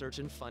further research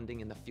and funding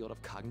in the field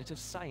of cognitive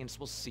science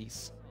will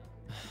cease.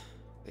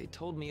 They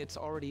told me it's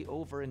already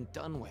over and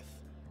done with.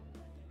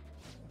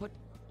 But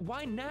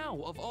why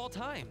now, of all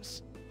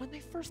times? When they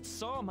first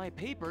saw my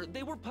paper,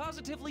 they were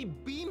positively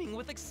beaming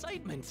with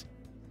excitement.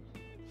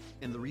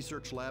 In the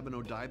research lab in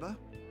Odaiba?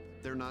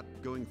 They're not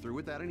going through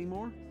with that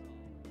anymore?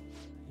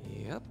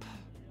 Yep.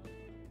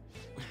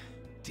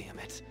 Damn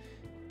it.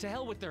 To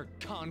hell with their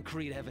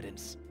concrete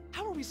evidence.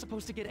 How are we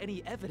supposed to get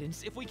any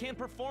evidence if we can't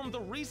perform the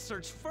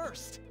research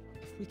first?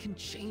 If we can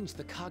change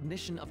the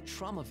cognition of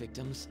trauma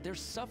victims, their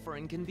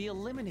suffering can be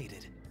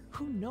eliminated.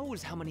 Who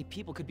knows how many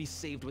people could be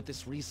saved with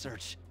this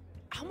research?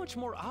 How much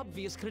more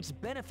obvious could its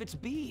benefits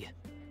be?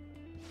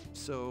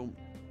 So,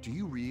 do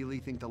you really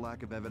think the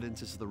lack of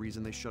evidence is the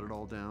reason they shut it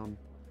all down?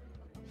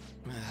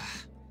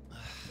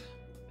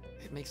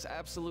 It makes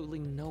absolutely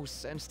no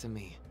sense to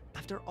me.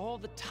 After all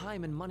the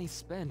time and money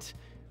spent,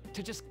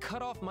 to just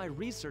cut off my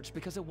research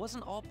because it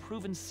wasn't all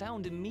proven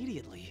sound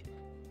immediately.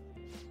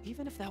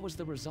 Even if that was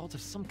the result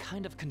of some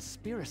kind of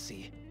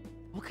conspiracy,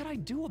 what could I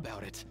do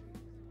about it?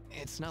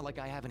 It's not like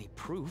I have any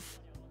proof.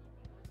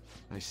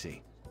 I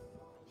see.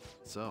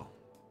 So,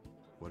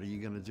 what are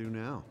you gonna do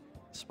now?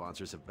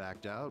 Sponsors have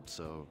backed out,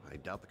 so I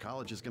doubt the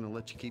college is gonna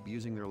let you keep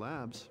using their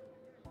labs.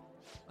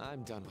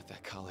 I'm done with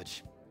that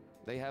college.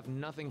 They have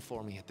nothing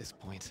for me at this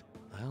point.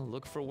 I'll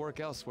look for work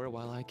elsewhere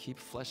while I keep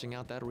fleshing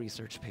out that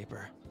research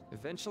paper.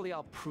 Eventually,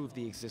 I'll prove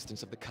the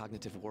existence of the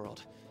cognitive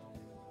world.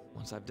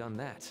 Once I've done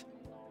that,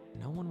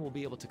 no one will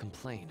be able to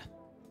complain.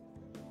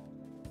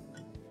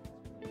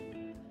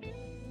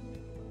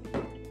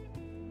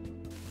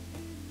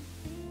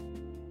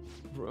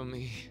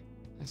 Rumi,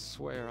 I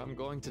swear I'm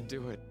going to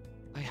do it.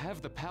 I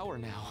have the power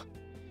now.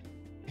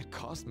 It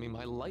cost me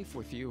my life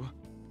with you.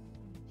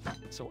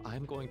 So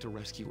I'm going to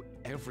rescue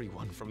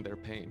everyone from their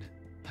pain.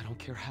 I don't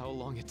care how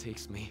long it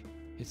takes me.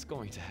 It's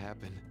going to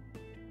happen.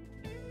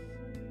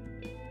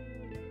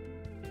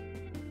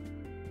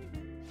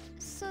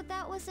 So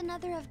that was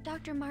another of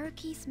Dr.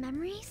 Maruki's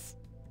memories?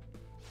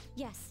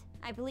 Yes,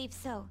 I believe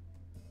so.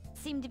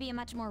 Seemed to be a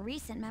much more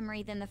recent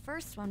memory than the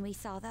first one we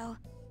saw, though.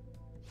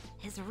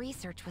 His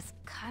research was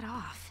cut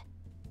off.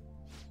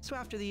 So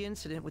after the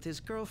incident with his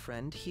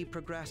girlfriend, he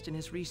progressed in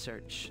his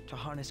research to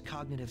harness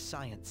cognitive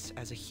science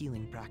as a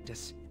healing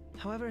practice.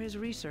 However, his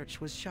research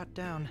was shut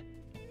down,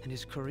 and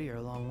his career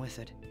along with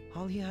it.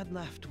 All he had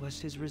left was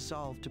his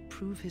resolve to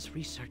prove his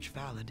research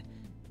valid,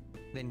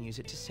 then use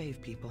it to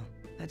save people.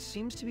 That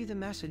seems to be the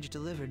message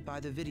delivered by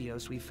the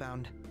videos we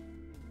found.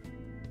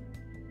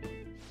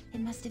 It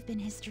must have been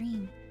his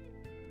dream,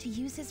 to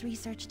use his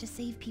research to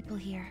save people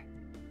here.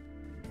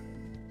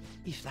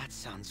 If that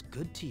sounds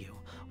good to you,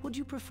 would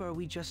you prefer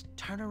we just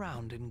turn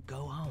around and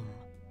go home?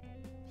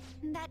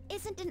 That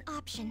isn't an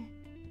option.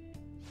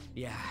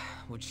 Yeah,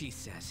 what she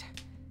says.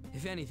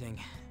 If anything,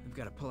 we've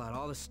got to pull out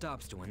all the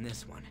stops to win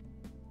this one.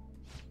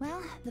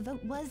 Well, the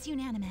vote was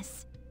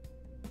unanimous.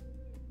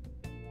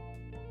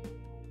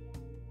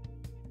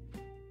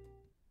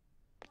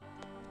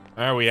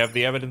 Alright, we have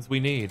the evidence we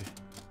need.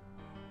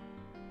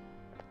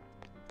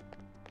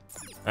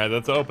 Alright,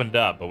 that's opened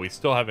up, but we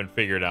still haven't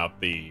figured out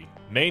the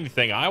main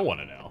thing I want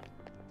to know.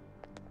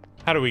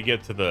 How do we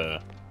get to the...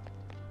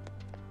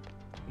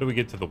 How do we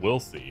get to the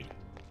will seed?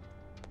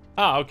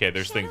 Ah, okay,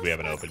 there's things we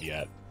haven't opened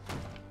yet.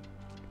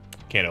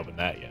 Can't open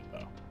that yet,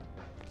 though.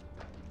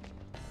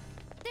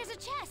 There's a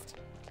chest!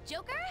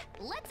 Joker,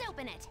 let's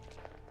open it!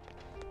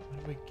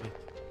 How do we get...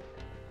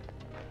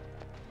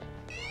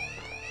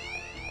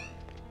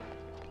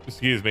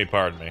 Excuse me,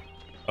 pardon me.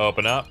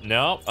 Open up?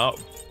 No? Oh.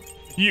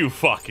 You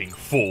fucking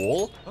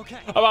fool. Okay.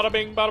 Bada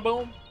bing, bada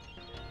boom.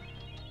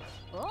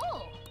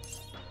 Oh.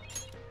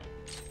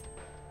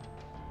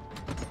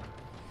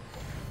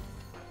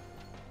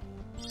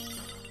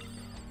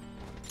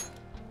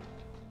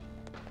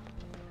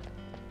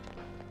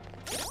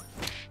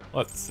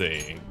 Let's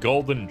see.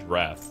 Golden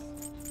dress.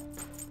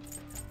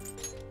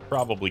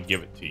 Probably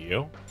give it to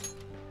you.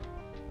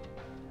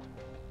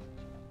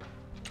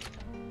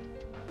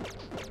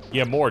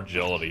 Yeah, more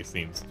agility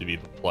seems to be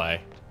the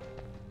play.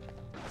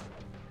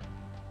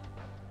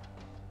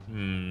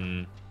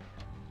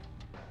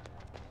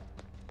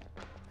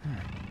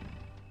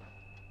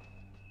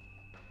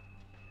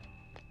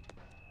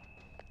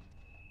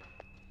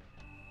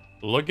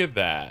 Look at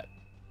that.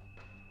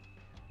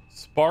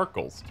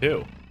 Sparkles,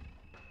 too.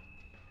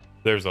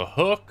 There's a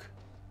hook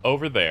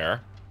over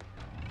there.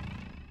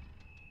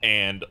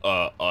 And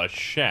a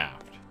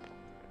shaft.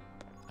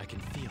 I can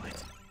feel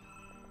it.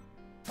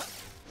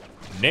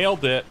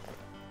 Nailed it.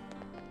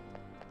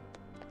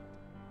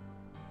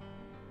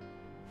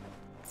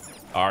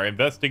 Our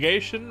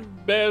investigation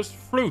bears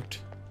fruit.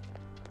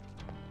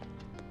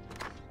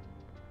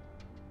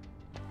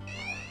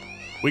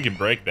 We can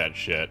break that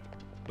shit.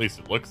 At least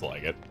it looks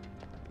like it.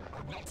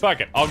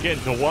 Fuck it, I'll get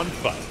into one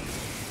fight.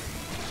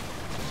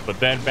 But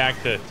then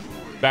back to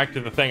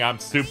the thing I'm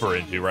super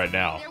into right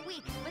now. They're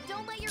weak, but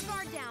don't let your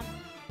guard down.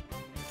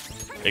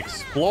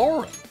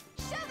 Exploring.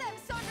 Show them,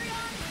 Sondrian!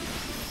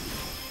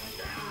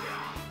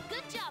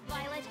 Good job,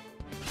 Violet.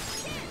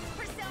 Cheers,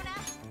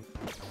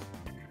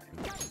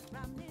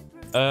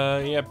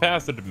 Persona! Yeah,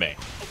 pass it to me.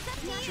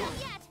 Except not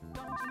yet.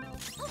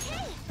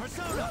 Okay.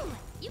 Persona! Ooh,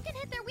 you can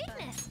hit their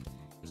weakness.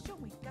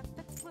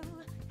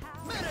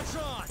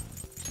 Metatron!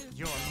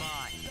 You're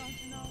mine.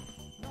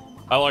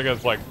 I like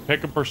us like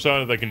pick a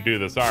persona that can do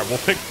this. All right,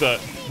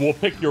 we'll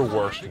pick your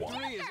worst one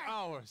Victory is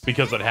ours.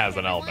 because it has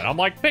an element. I'm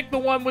like, pick the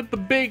one with the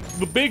big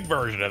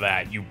version of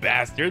that, you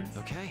bastards.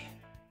 Okay.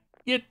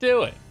 You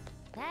do it.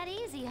 That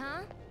easy,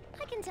 huh?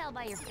 I can tell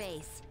by your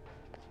face.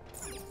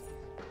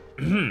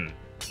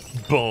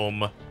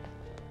 Boom.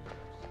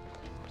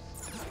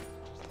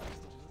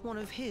 One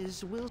of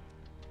his will.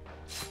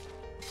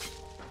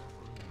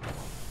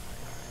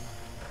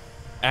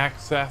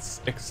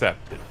 Access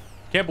accepted.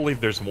 Can't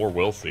believe there's more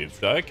will seeds.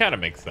 It kind of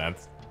makes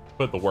sense.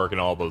 Put the work in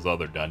all those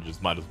other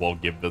dungeons. Might as well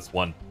give this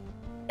one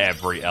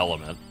every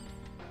element.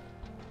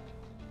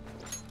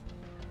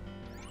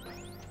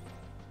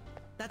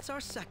 That's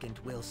our second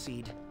will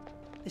seed.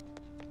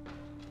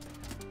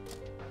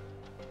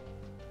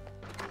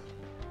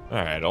 All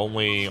right,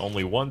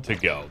 only one to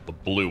go. The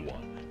blue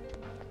one.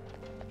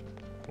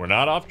 We're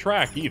not off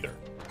track either.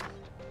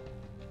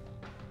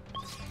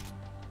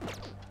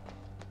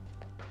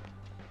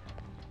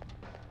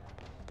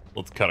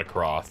 Let's cut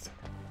across.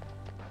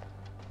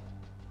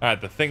 All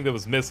right, the thing that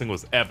was missing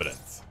was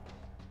evidence.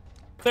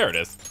 There it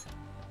is.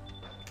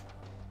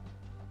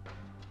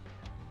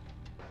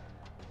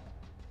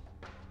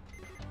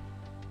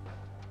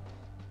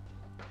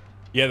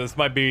 Yeah, this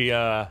might be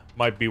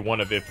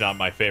one of, if not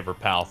my favorite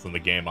pals in the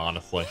game,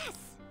 honestly. Yes.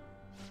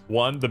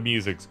 One, the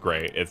music's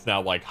great. It's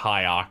not like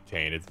high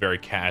octane. It's very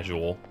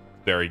casual,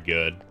 very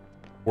good.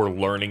 We're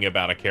learning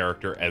about a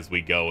character as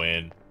we go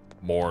in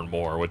more and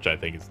more, which I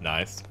think is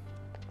nice.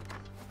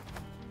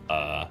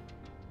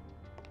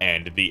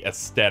 And the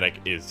aesthetic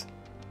is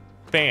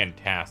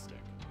fantastic.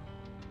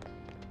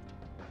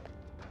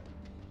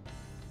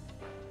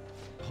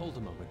 Hold a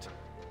moment.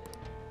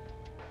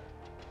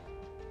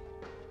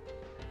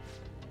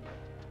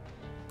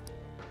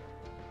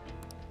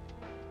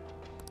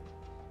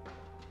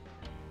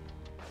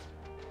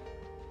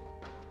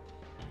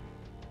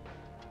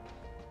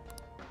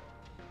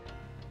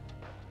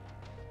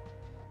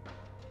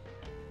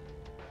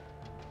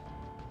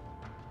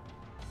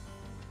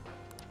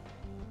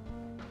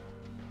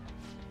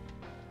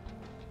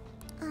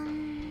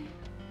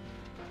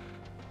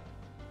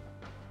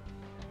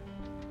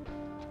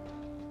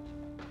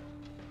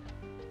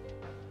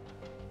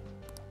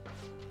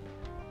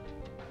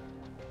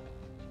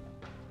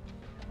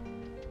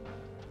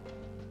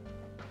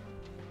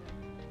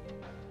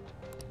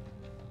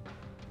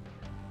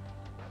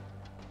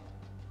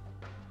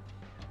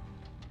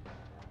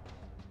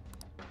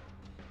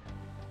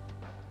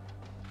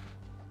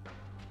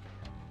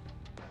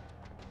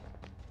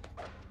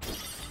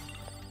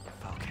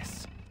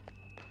 Focus.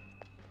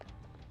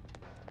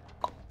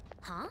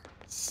 Huh?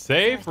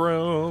 Safe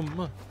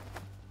room.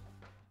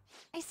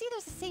 I see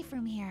there's a safe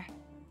room here.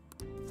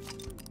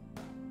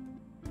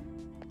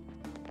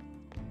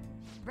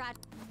 Rod.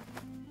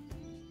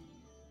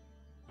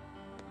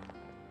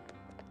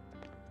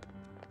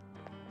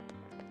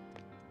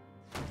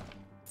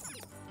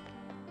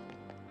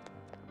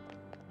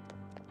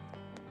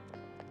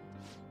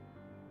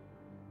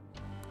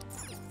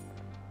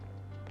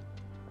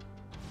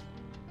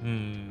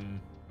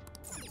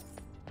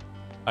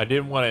 I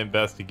didn't want to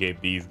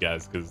investigate these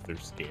guys because they're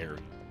scary.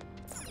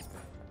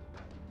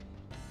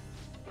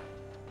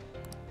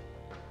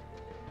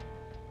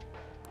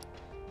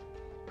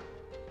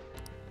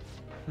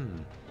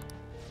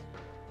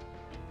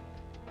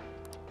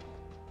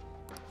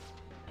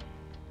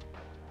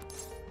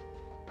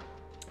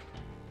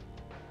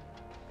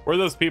 Where'd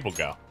those people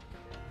go?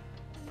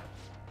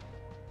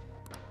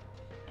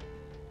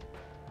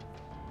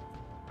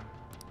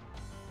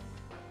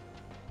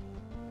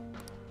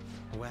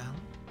 Well?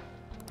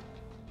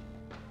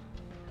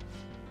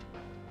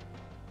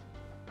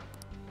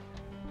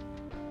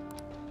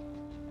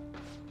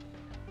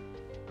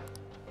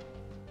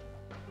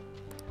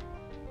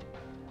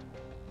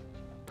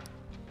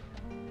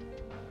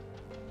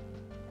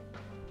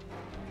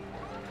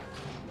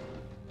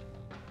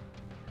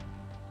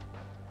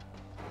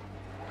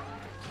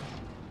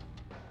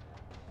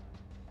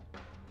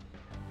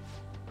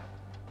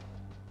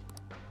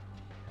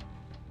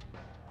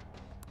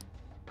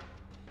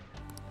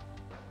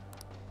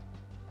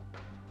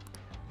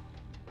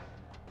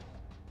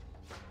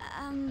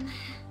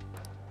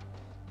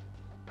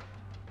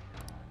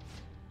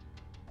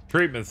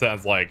 Treatment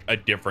sounds like a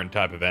different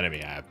type of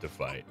enemy I have to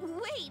fight.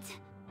 Wait!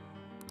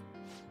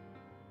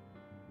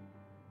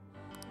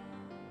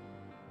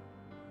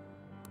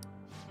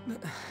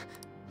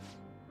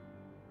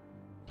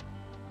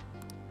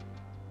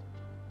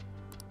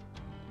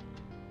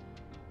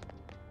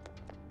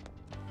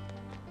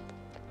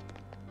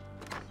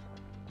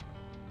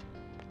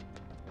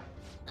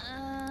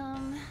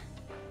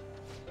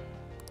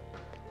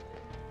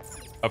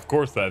 Of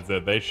course that's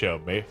it. They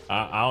showed me.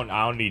 I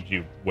don't need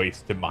you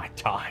wasting my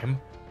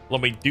time.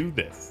 Let me do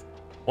this.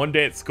 One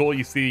day at school,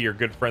 you see your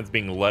good friends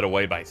being led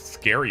away by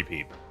scary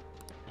people.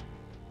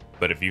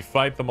 But if you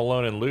fight them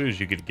alone and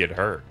lose, you could get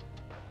hurt.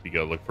 If you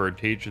go look for a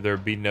teacher, there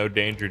would be no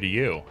danger to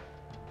you.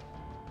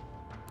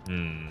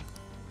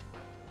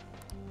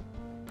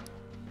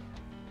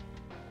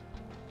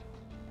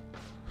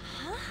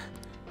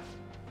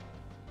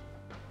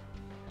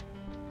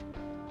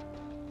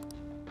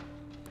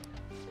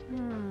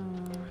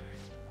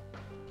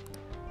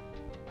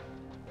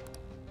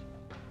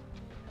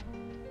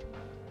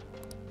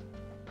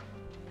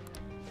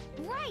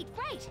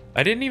 Right.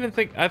 I didn't even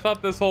think... I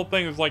thought this whole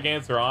thing was like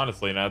answer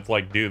honestly, and it's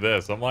like do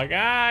this. I'm like,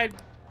 it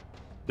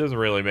doesn't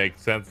really make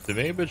sense to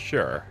me, but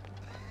sure.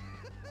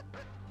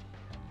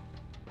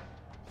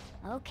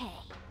 Okay.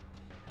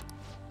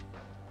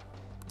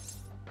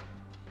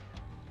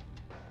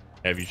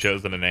 Have you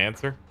chosen an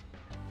answer?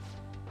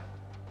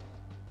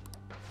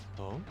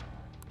 Oh?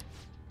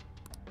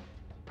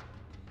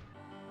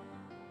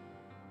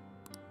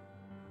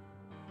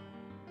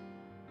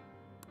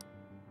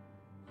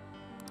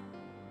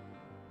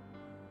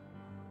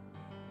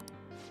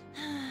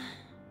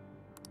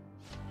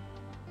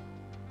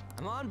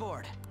 I'm on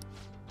board.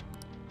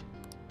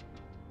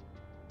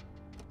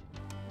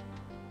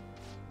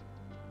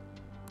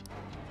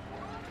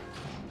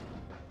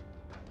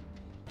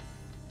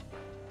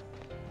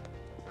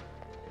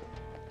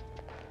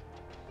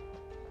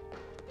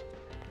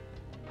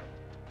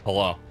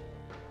 Hello.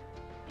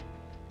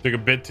 Took a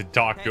bit to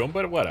talk to him,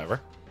 but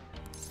whatever.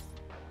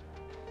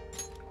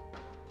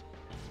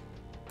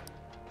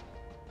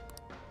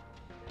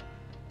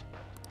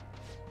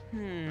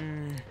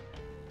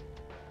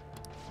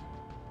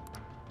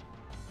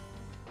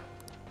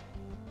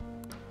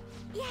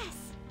 Yes.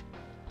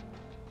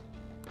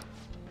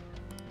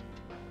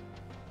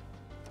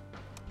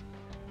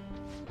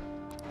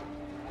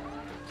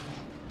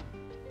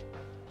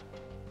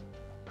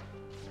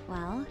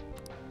 Well,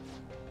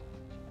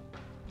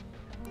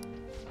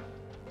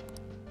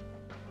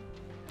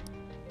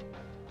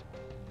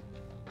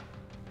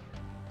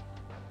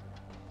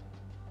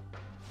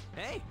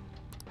 Hey,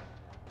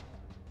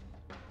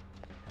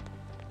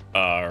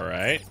 All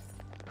right.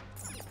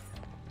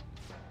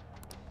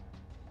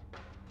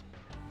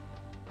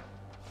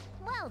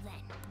 Well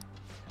then.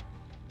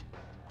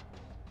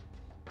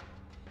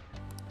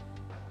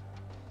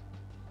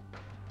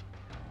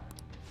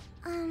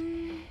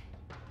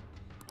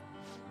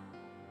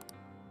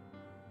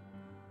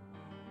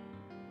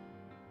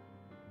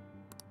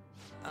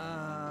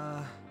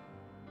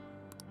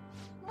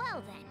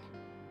 Well then.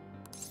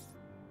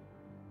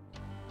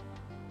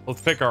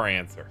 Let's pick our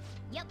answer.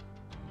 Yep.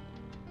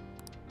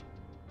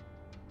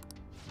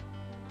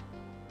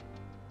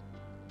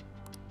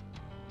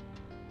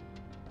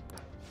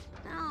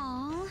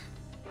 oh,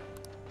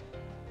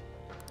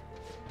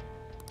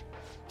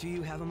 Do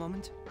you have a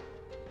moment?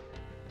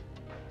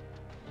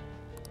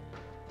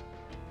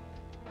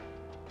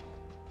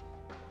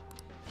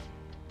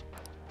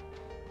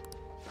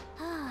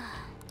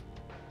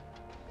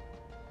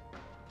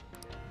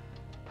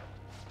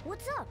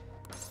 What's up?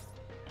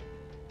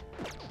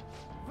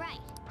 Right.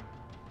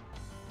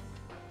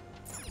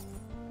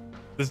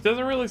 This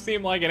doesn't really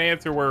seem like an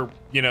answer where,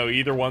 you know,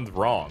 either one's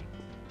wrong.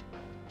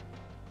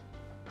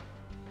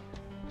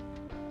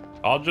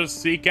 I'll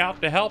just seek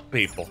out to help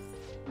people.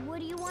 What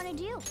do you want to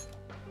do?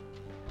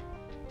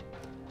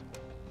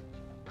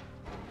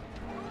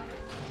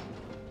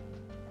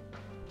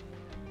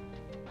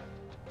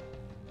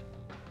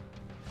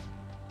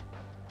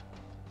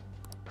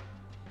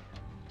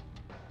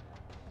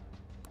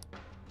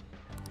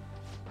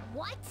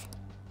 What?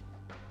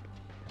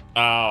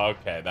 Oh,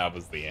 okay. That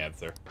was the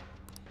answer.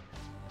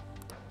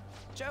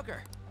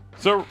 Joker,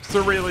 So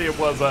really, it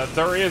was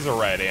there is a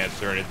right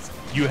answer, and it's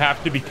you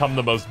have to become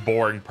the most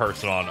boring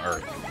person on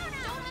Earth.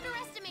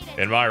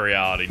 In my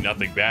reality,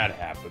 nothing bad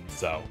happens,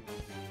 so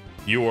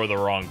you are the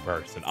wrong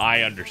person.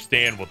 I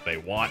understand what they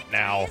want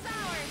now.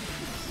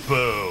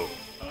 Boo.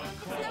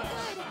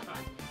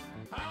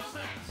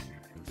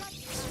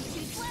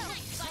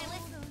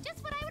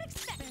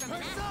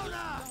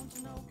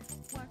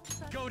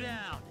 Go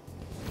down.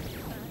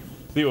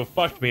 See, what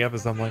fucked me up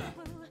is I'm like,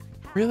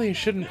 really, it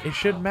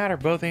shouldn't matter.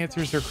 Both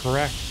answers are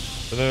correct.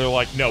 And then they're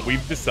like, no,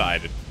 we've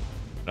decided.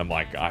 And I'm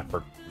like, I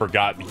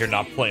forgot you're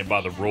not playing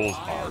by the rules,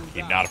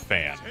 Maruki. Not a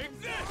fan.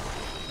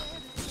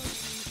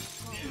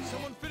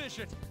 Someone finish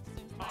it.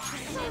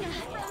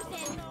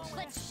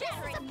 Let's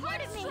shatter it.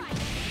 Part of me. You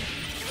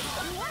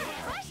want to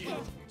crush it.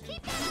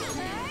 Keep that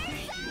up.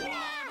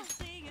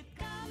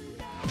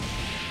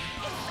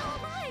 It's still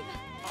alive.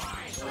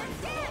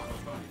 Let's dance.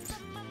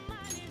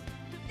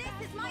 This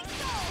is my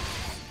soul.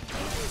 You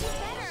can do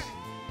better.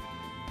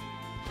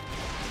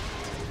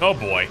 Oh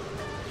boy.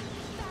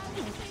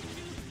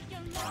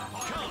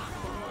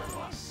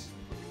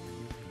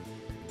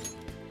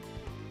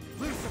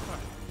 Lucifer.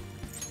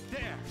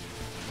 There.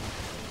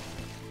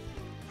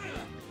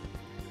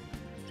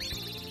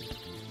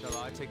 Shall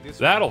I take this?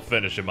 That'll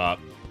finish him up.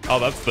 Oh,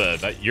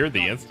 you're the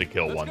insta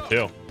kill one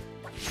too.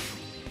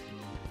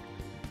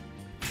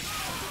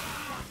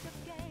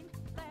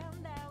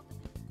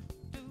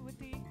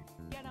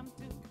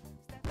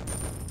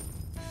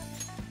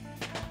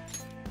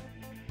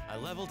 I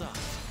leveled up.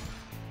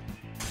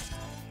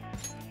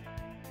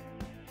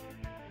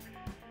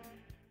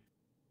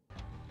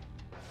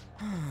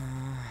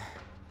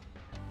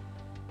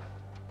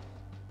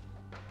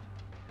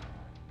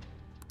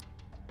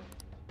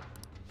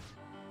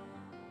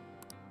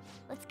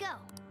 Let's go.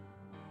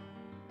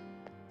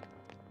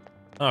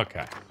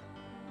 Okay.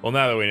 Well,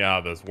 now that we know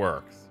how this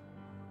works.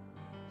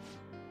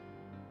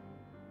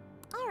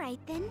 All right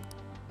then.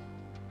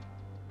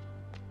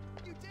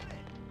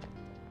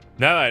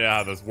 Now that I know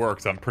how this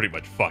works, I'm pretty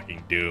much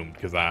fucking doomed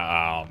because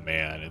oh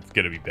man, it's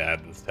gonna be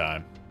bad this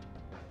time.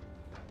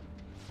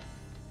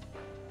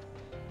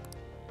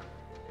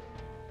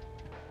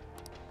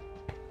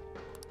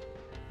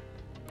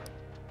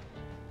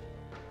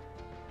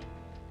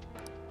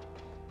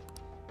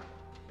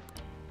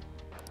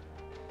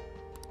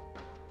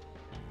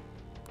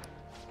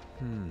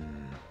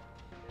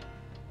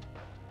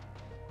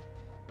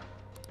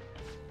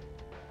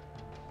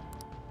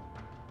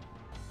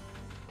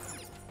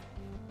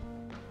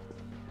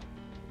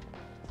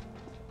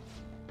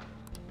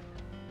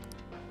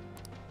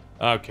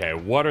 Okay,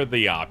 what are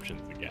the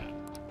options again?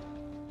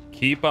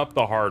 Keep up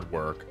the hard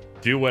work,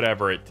 do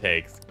whatever it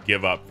takes,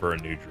 give up for a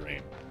new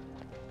dream.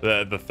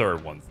 The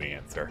third one's the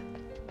answer.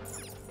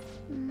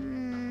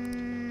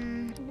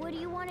 What do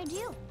you want to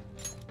do?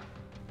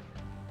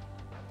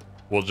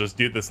 We'll just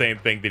do the same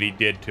thing that he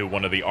did to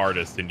one of the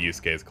artists in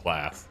Yusuke's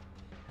class.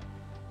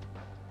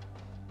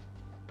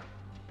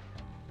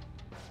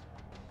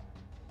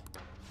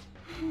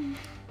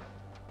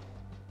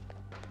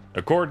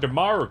 According to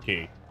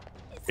Maruki,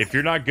 if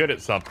you're not good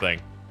at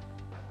something,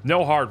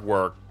 no hard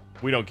work,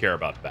 we don't care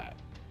about that.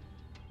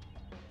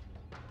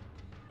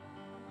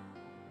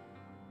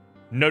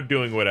 No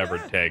doing whatever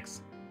it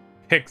takes.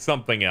 Pick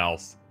something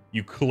else.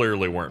 You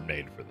clearly weren't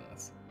made for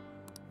this.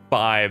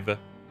 5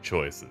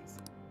 choices.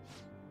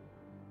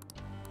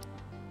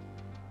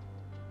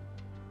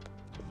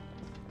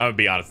 I'm gonna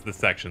be honest, this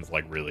section's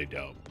like really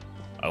dope.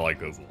 I like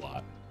those a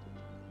lot.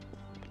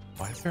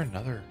 Why is there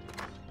another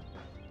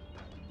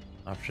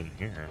option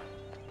here?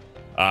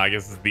 I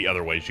guess it's the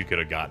other ways you could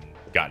have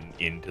gotten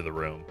into the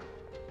room.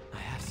 I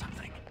have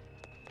something.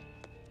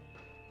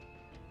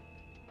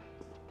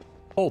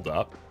 Hold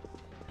up.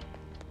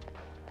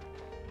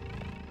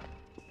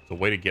 It's a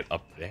way to get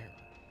up there.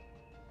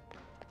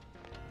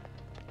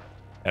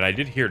 And I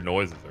did hear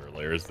noises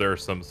earlier. Is there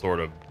some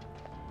sort of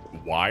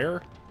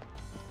wire?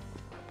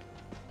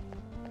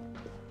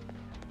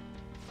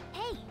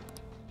 Hey.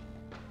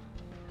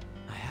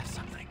 I have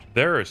something.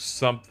 There is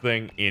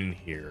something in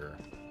here.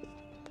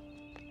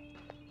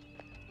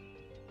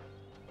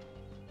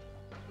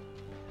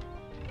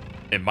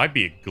 It might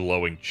be a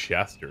glowing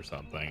chest or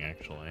something,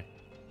 actually.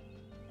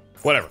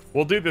 Whatever.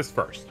 We'll do this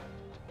first.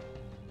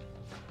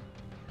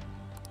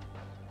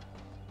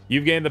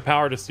 You've gained the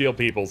power to steal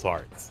people's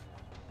hearts.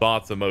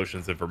 Thoughts,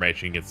 emotions,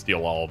 information. You can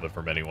steal all of it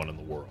from anyone in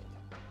the world.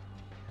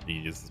 You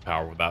use this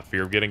power without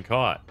fear of getting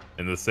caught.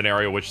 In this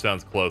scenario, which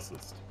sounds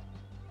closest?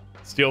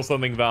 Steal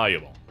something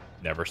valuable.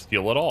 Never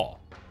steal at all.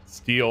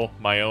 Steal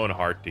my own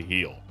heart to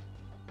heal.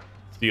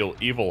 Steal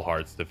evil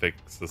hearts to fix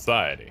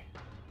society.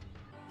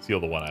 Steal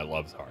the one I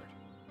love's heart.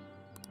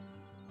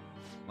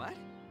 What?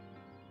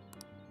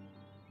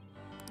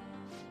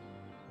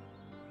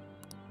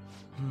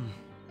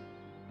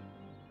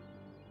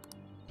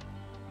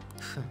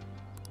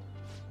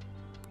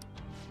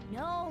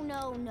 No,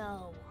 no,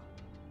 no.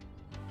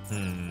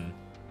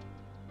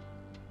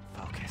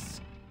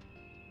 Focus.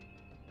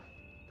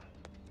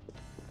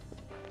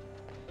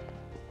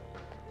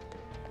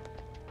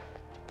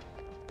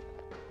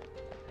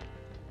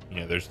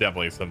 Yeah, there's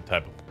definitely some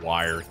type of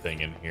wire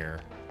thing in here.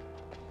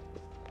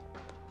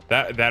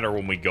 That or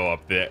when we go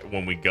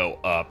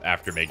up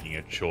after making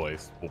a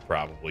choice, we'll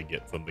probably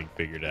get something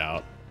figured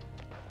out.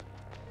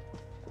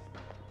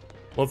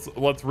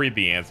 Let's read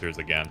the answers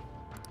again.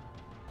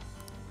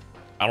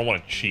 I don't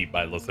want to cheat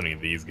by listening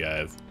to these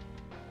guys.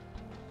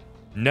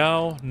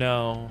 No.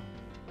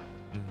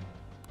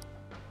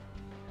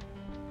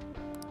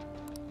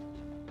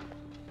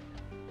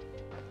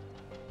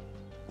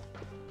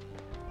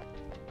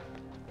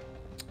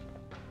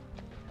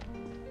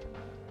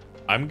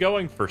 I'm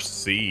going for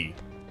C.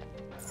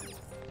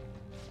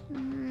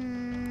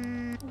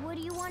 What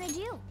do you want to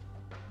do?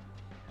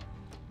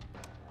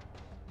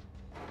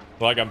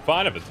 Like, I'm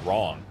fine if it's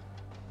wrong.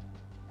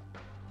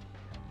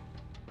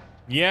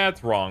 Yeah,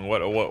 it's wrong.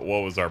 What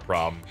was our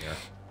problem here?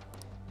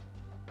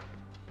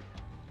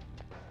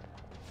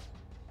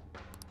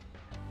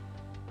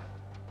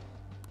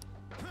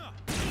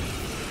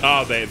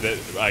 Oh,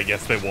 I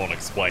guess they won't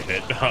explain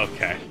it.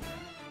 Okay.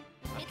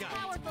 It's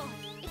powerful.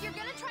 If you're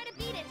gonna try to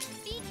beat it,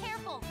 be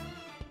careful.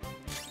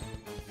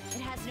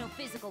 It has no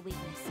physical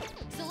weakness,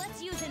 so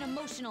let's use an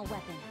emotional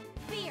weapon.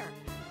 Fear.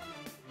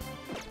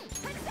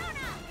 Persona!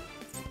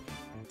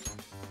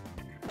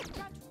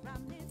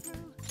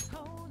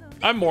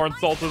 I'm more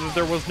insulted that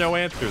there was no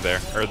answer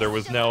there, or there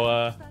was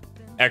no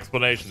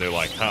explanation. They're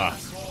like, huh,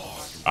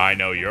 I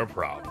know your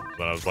problems.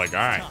 And I was like,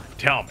 all right,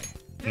 tell me.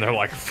 And they're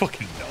like,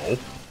 fucking no.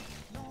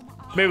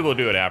 Maybe they'll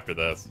do it after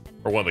this,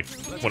 or one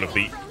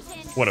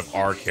of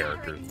our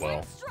characters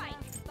will.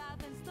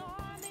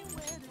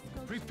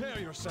 Prepare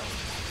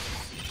yourself.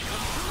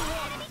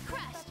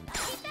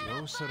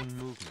 No sudden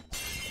movement.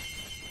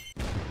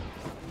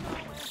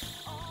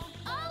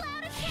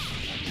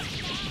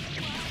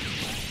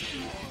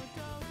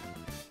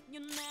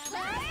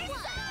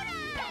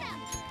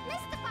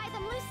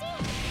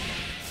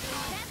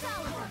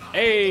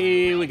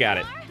 Hey, we got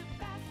it.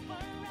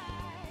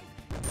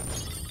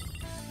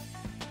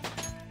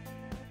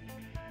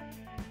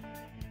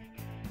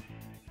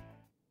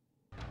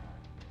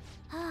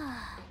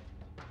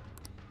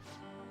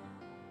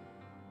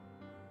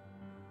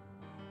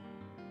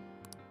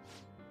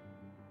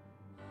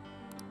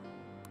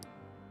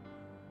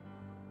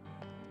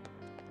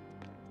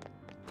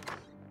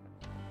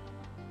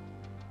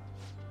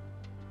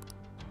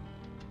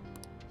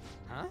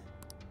 Huh?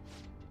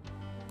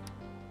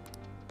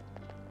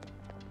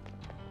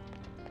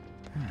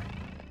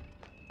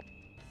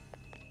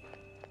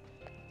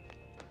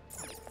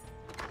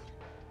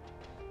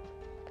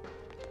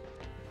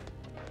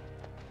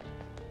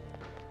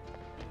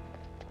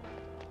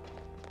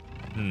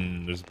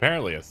 There's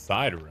apparently a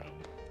side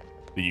room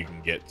that you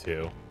can get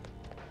to.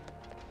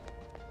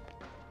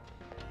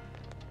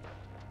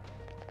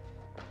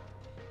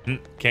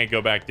 Can't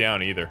go back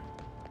down either.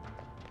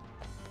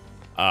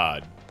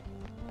 Odd.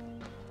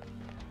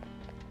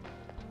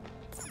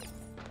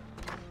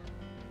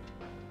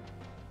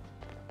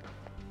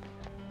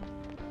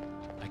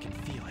 I can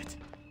feel it.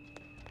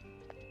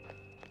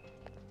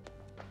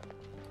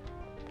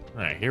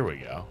 All right, here we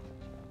go.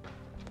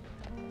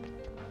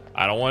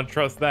 I don't want to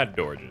trust that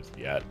door just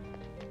yet.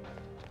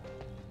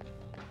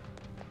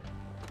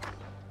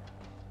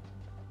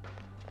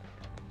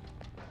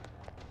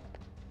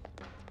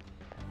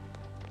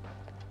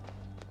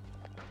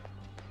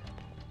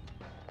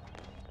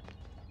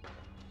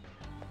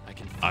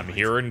 I'm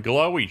hearing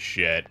glowy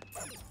shit.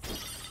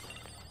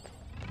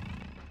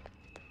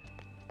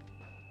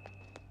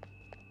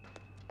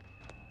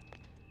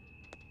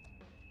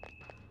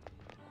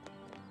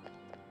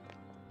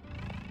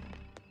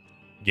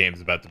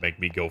 Game's about to make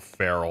me go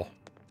feral.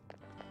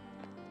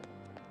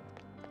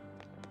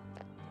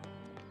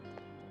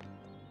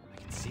 I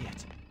can see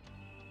it.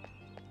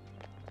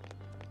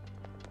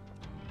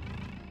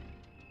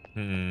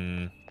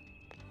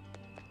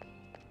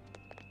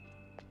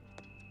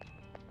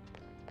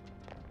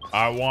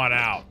 I want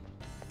out.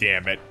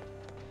 Damn it.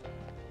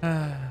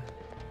 And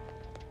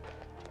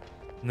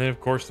then, of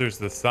course, there's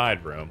the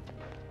side room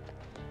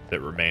that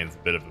remains a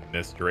bit of a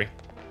mystery.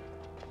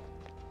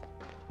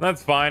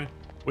 That's fine.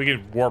 We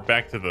can warp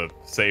back to the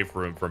safe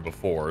room from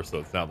before, so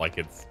it's not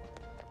like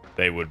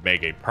they would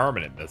make a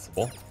permanent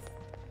missable.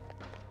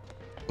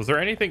 Was there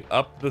anything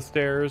up the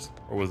stairs,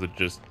 or was it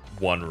just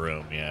one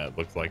room? Yeah, it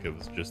looks like it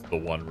was just the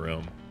one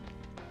room.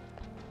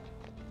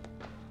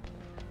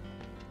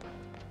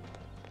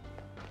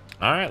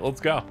 All right, let's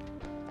go.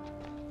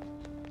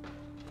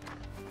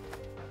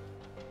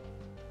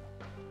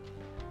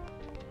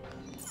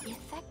 The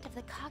effect of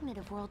the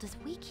cognitive world is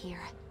weak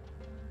here.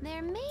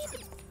 There may be...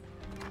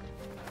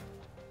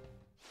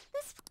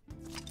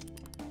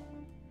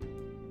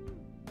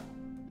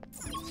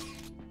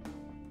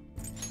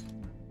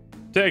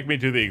 Take me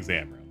to the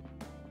exam room.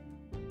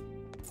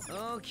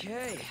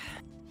 Okay.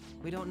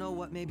 We don't know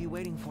what may be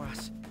waiting for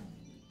us.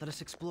 Let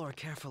us explore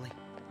carefully.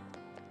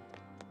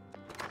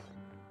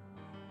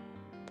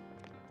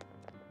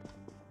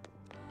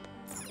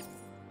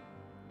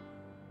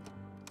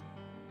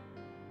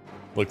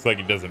 Looks like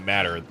it doesn't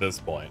matter at this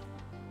point.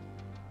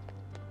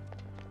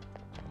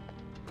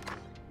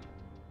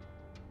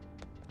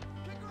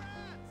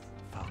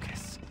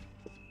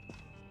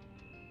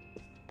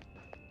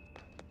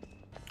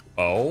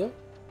 Oh,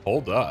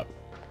 hold up.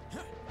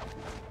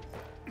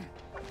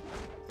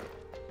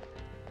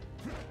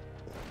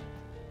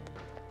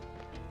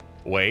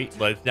 Wait,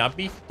 let's not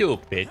be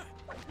stupid.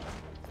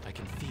 I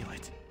can feel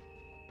it.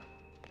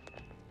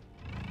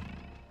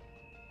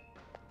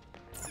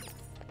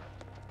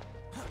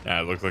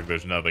 It looks like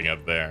there's nothing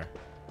up there.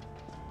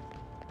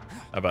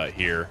 How about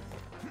here?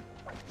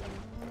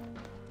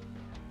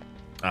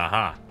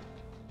 Aha.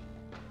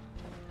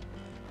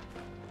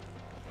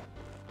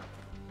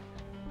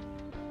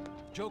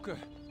 Joker,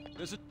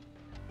 there's a...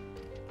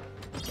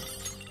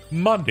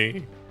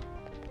 Money.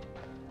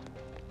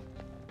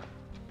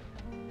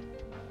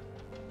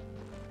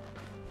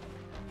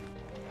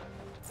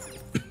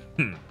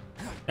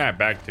 Alright,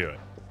 back to it.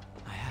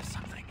 I have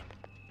something.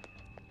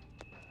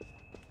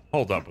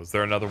 Hold up, was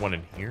there another one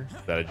in here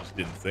that I just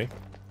didn't see?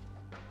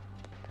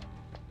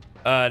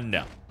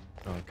 No.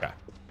 Okay.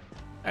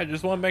 I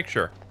just want to make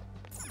sure.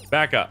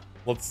 Back up.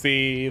 Let's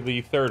see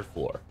the third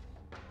floor.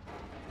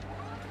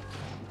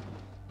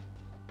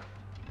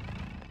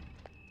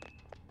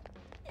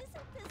 Isn't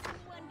this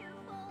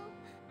wonderful?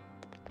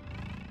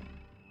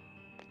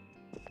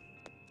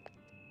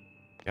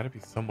 Gotta be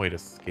some way to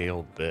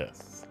scale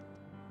this.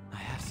 I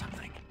have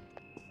something.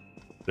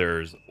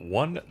 There's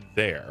one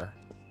there.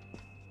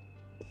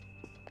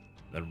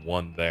 Then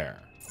one there.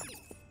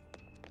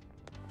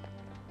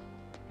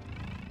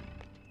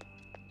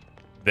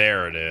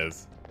 There it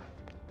is.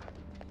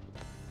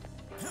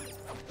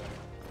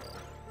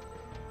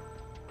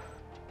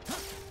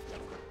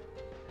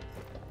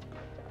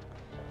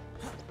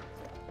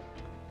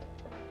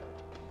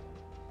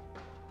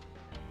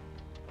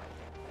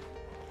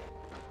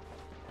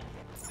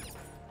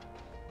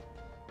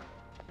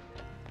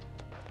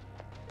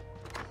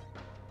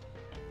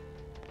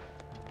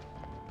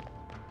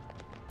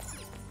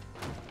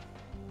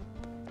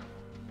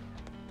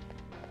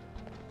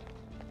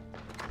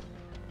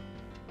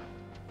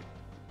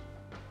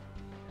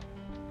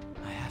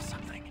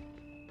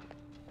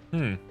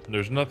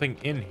 There's nothing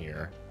in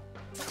here.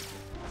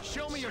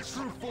 Show me your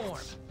true form.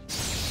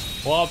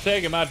 Well, I'll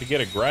take him out to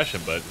get aggression,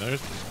 but there's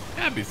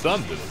gotta be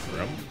some to this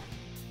room.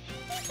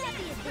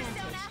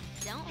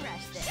 Don't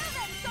rush this.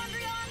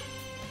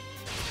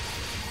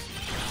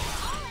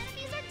 All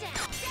enemies are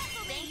down.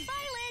 Thank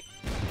Violet.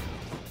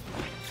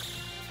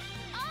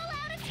 All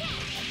out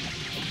attack.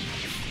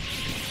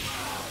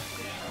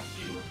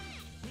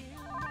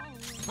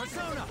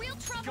 Persona, Real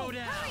trouble. go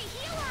down. Hurry,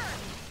 healer.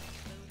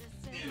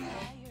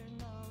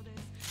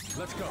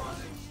 Let's go.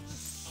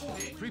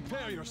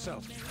 Prepare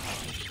yourself.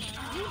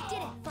 You did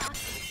it,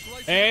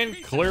 Fox.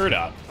 And clear it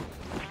up.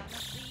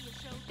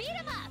 Beat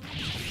him up.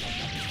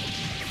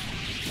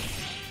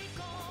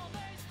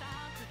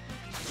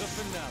 The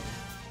finale.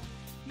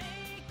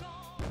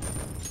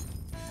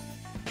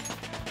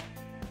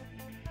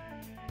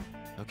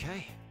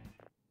 Okay.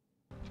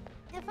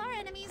 If our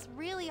enemies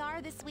really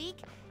are this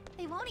weak,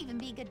 they won't even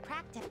be good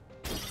practice.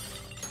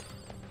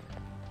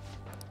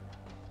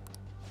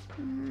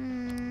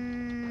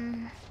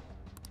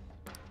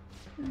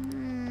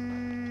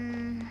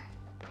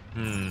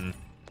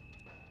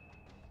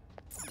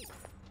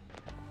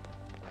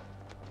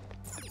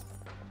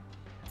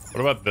 What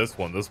about this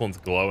one? This one's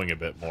glowing a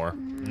bit more.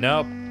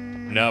 Nope.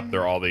 Nope,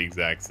 they're all the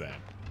exact same.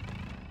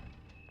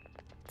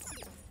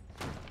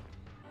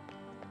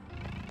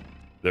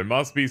 There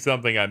must be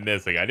something I'm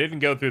missing. I didn't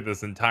go through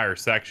this entire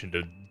section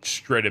to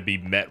straight up be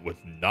met with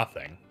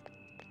nothing.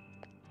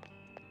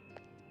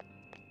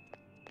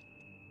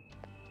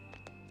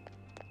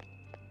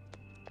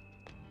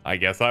 I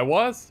guess I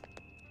was.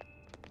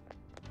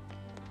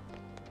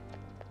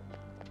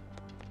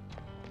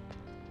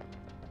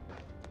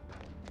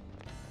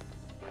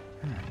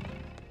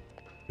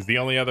 Because the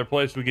only other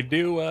place we could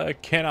do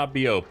cannot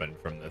be opened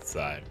from this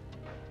side.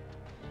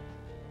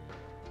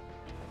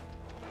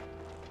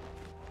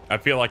 I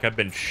feel like I've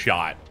been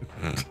shot,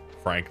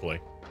 frankly.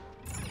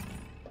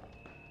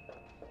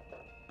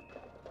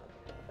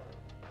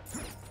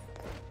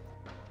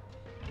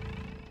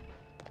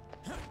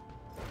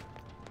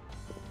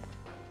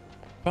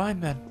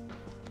 Fine then.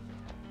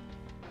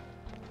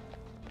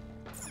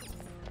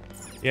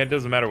 Yeah, it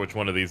doesn't matter which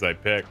one of these I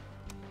pick.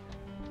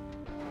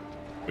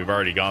 We've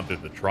already gone through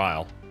the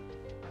trial.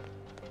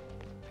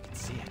 I can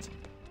see it.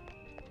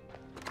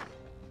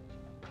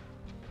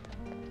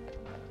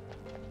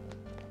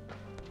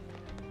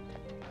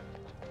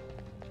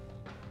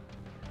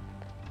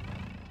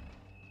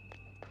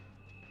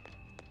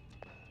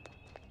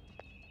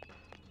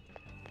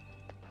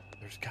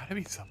 There's gotta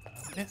be something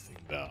I'm missing,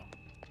 though.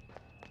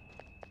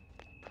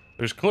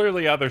 There's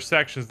clearly other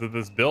sections of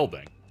this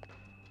building.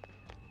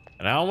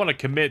 And I don't want to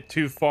commit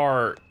too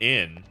far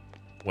in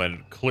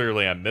when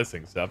clearly I'm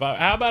missing stuff.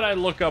 How about I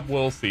look up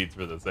will seeds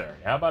for this area?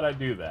 How about I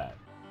do that?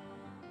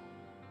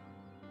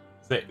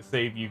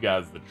 Save you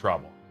guys the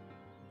trouble.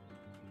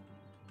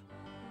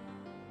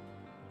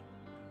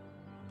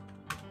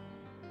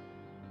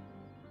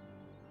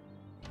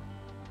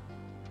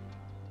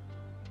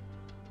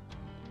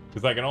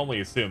 Because I can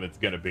only assume it's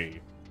gonna be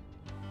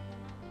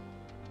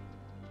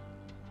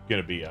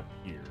up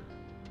here.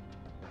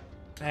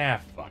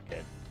 Fuck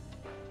it.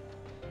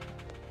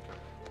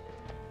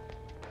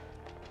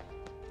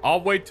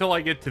 I'll wait till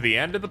I get to the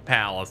end of the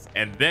palace,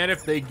 and then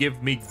if they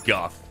give me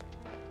guff,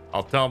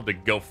 I'll tell them to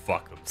go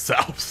fuck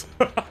themselves.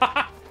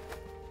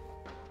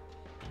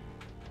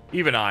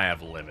 Even I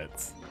have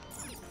limits.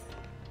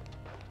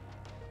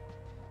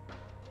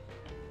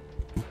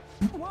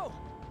 Whoa.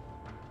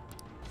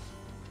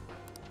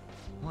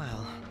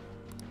 Well,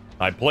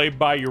 I played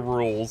by your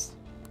rules,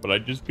 but I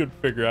just couldn't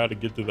figure out how to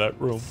get to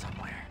that room.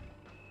 Somewhere.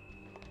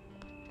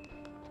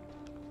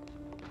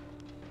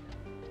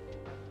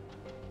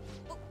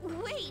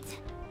 Wait!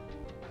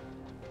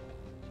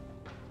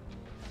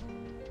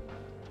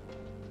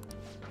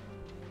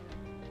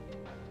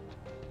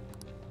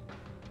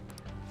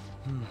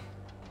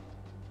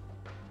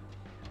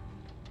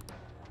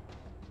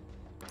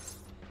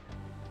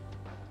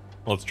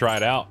 Let's try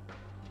it out.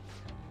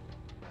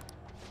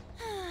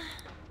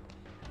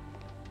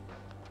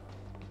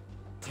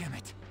 Damn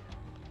it.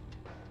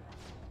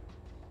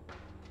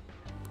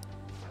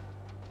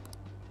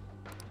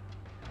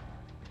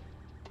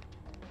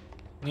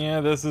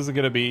 Yeah, this isn't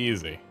gonna be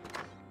easy.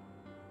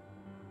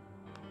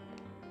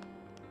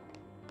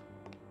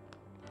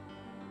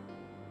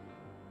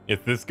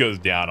 If this goes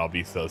down, I'll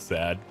be so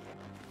sad.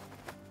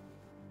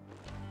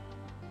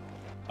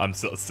 I'm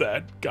so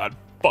sad. God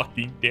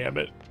fucking damn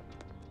it.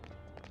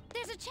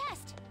 There's a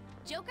chest!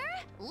 Joker,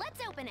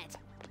 let's open it!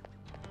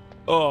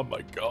 Oh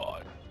my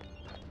god.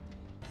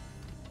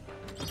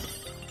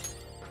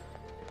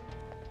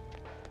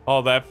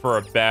 All that for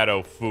a bad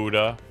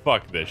Ofuda?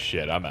 Fuck this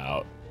shit, I'm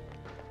out.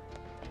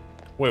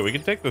 Wait, we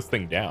can take this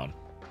thing down.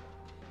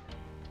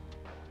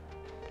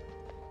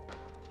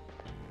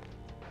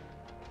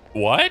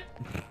 What?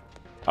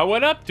 I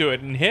went up to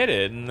it and hit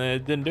it and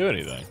it didn't do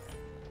anything.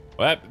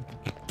 What?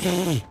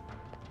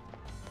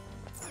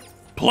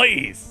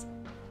 Please!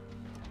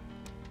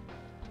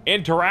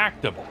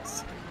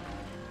 Interactables.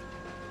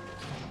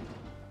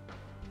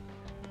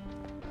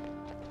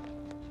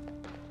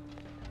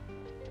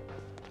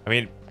 I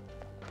mean,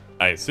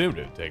 I assumed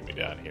it would take me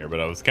down here, but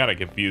I was kind of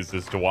confused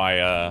as to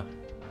why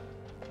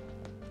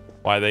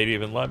they'd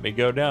even let me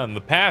go down. In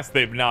the past,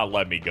 they've not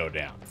let me go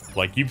down.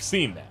 Like, you've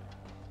seen that.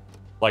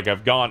 Like,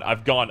 I've gone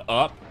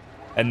up,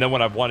 and then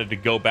when I've wanted to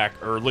go back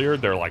earlier,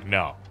 they're like,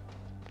 no.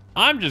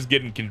 I'm just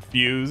getting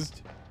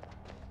confused,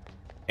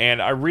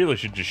 and I really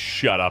should just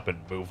shut up and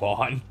move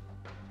on.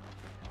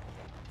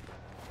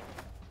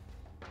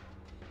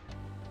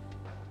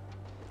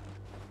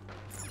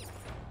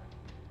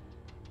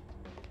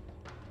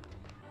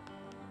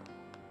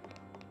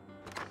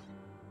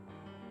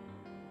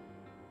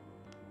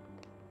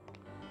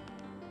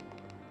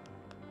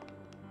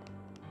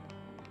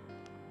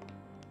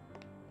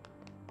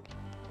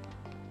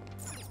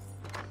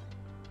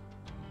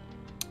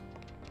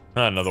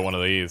 Another one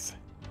of these.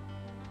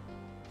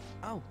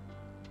 Oh.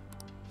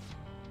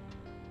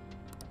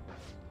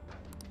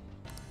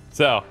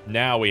 So,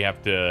 now we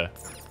have to...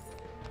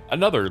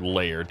 Another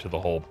layer to the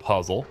whole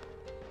puzzle.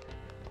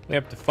 We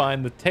have to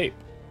find the tape.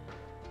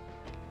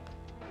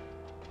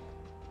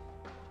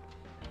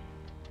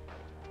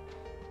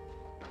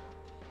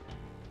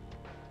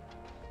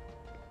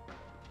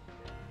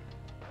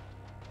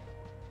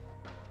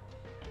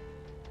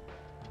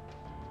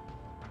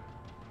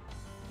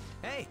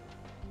 Hey.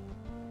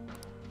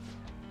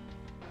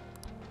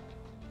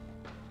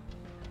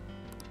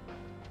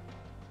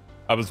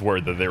 I was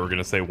worried that they were going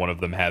to say one of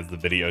them has the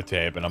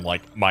videotape, and I'm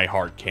like, my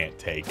heart can't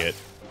take it.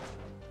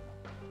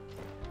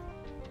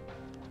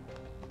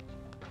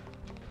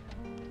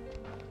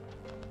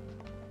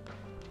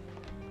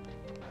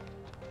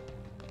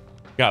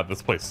 God,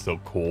 this place is so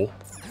cool.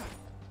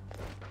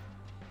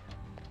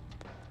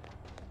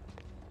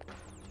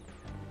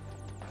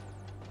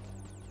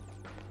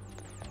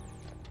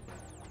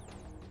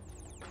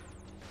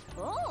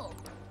 Oh!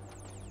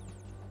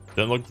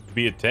 Doesn't look to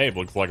be a tape,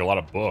 looks like a lot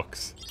of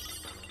books.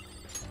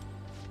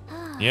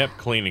 Yep,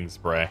 cleaning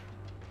spray.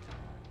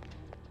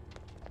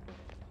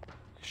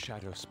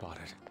 Shadow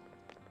spotted.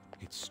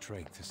 Its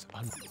strength is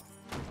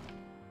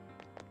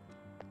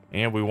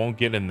And we won't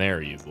get in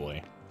there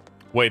easily.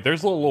 Wait,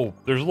 there's a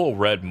little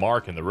red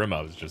mark in the room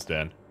I was just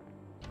in.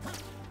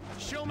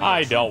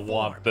 I don't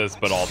want this,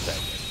 but I'll take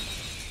it.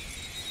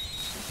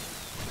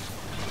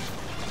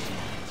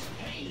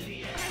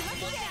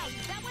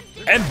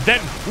 And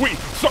then we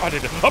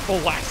started a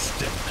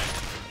blasting.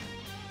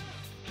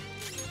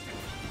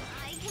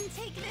 I can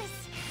take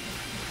this.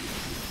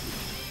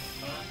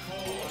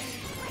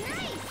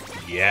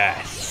 Nice!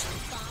 Yes.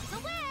 Bombs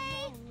away!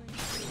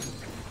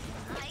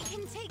 I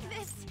can take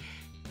this.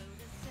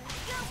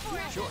 Go for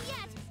it! Sure.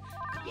 Yet.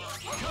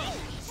 Hey,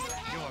 check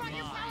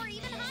your power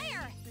even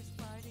higher.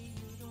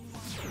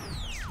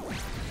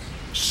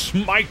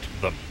 Smite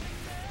them.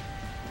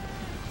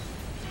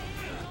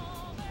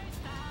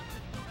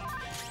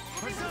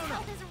 Everyone's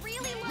health is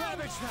really low.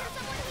 Can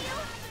someone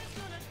heal?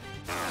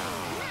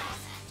 Nice.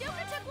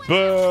 Joker took one.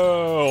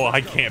 Boo! I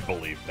can't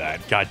believe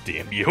that. God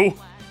damn you.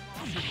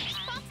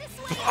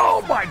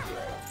 Oh my.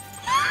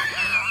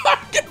 I'm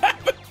gonna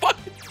have a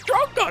fucking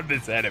stroke on on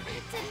this enemy.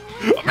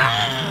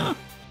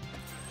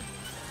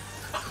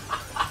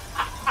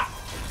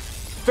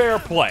 Fair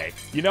play.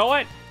 You know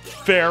what?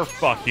 Fair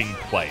fucking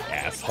play,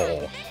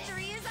 asshole.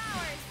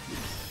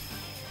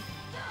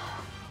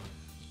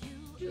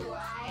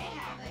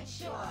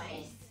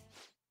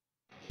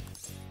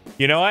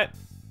 You know what?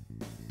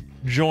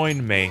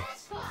 Join me.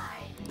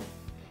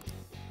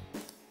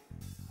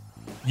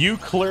 You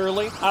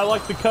clearly, I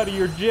like the cut of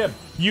your jib.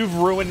 You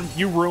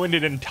ruined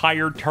an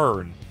entire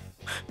turn.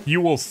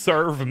 You will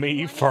serve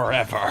me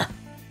forever.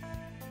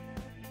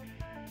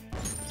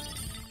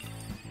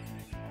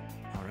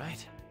 All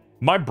right.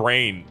 My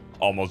brain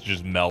almost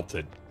just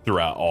melted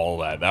throughout all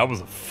that. That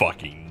was a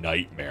fucking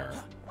nightmare.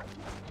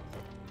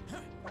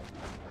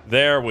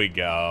 There we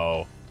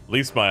go. At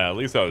least I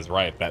was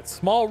right. That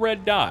small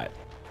red dot.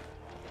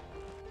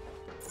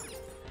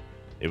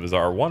 It was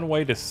our one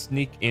way to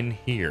sneak in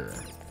here.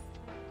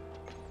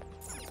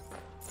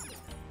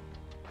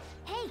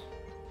 Hey.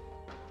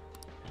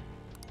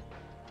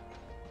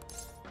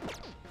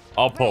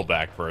 I'll pull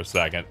back for a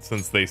second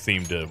since they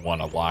seem to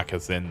want to lock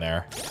us in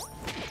there.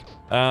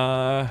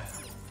 Yeah,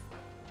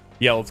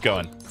 let's go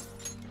in.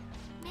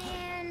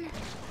 Man.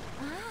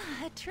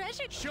 Ah, a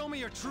treasure. Show me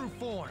your true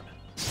form.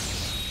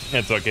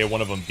 It's okay,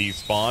 one of them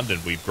despawned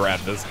and we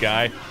grabbed this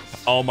guy.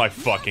 Oh my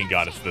fucking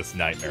god, it's this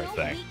nightmare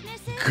thing.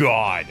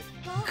 God,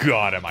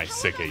 am I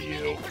sick of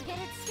you.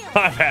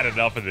 I've had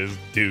enough of this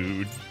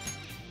dude.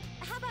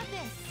 How about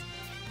this?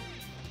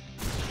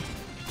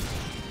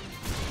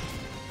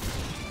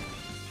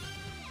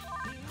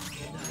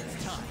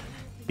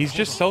 He's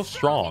just so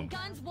strong.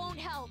 Guns won't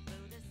help.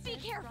 Be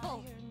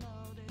careful.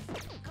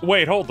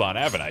 Wait, hold on,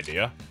 I have an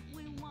idea.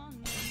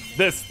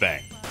 This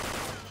thing.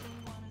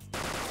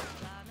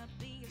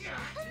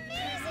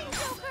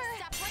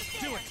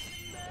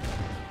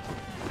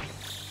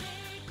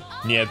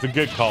 Yeah, it's a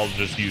good call to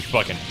just use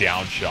fucking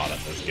down shot on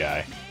this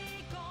guy.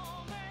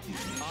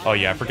 Oh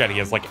yeah, I forgot he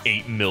has like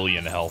 8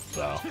 million health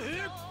though.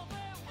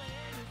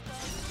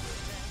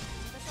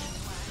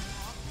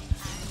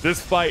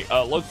 This fight,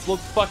 let's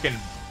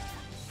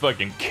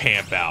fucking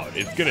camp out.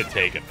 It's gonna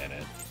take a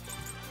minute.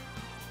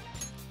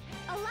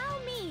 Allow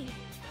me.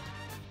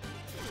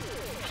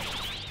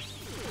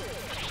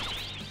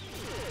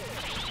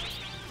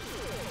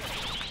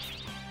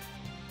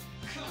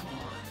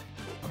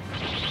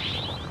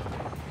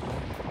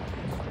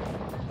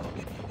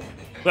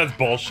 That's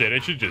bullshit.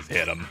 It should just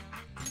hit him.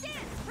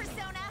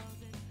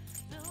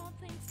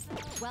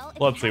 Well,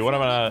 Let's see. What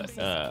am I?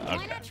 Why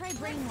Okay. not try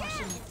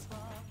brainwashing it?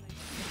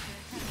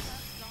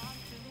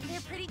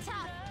 They're pretty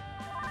tough.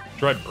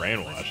 Try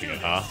brainwashing it,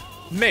 huh?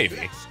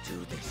 Maybe.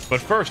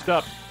 But first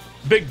up,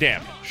 big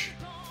damage.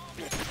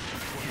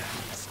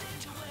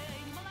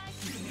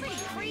 Pretty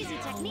crazy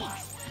technique,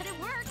 but it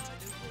worked.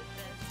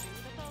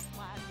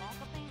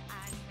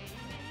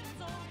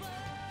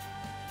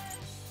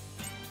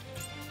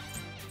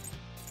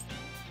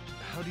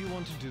 How do you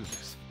want to do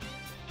this?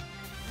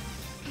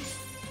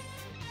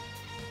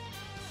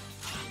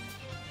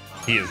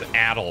 He is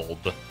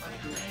addled.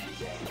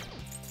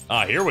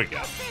 Ah, here we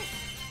go.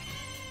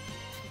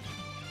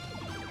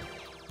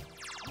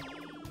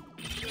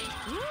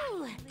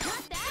 Ooh,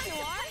 not that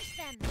noir.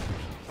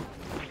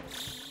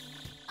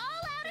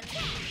 All out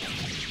attack.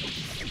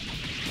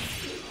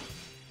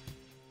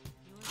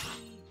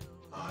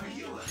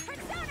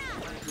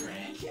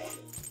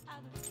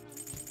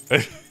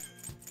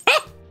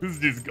 This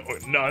dude's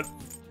going nuts.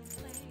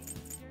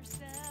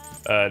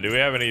 Do we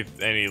have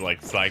any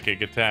like psychic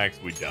attacks?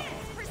 We don't.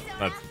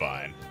 That's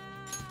fine.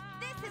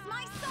 This is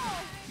my soul.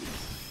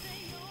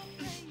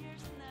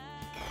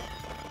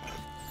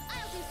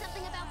 I'll do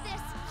something about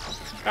this.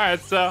 All right,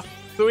 so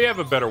we have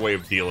a better way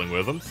of dealing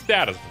with them.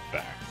 Status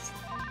effects.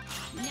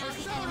 Now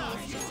the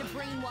enemy is just a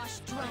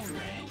brainwashed drone.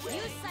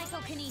 Use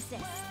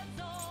psychokinesis.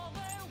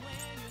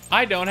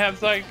 I don't have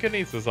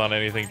psychokinesis on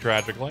anything,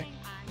 tragically.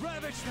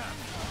 Ravage them.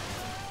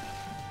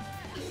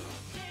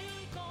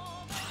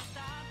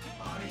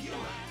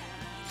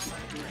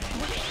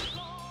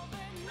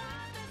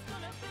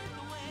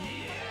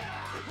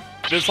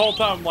 This whole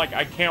time, like,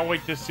 I can't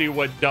wait to see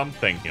what dumb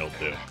thing he'll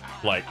do.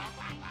 Like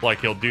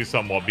he'll do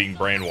something while being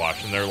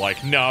brainwashed, and they're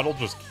like, no, it'll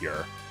just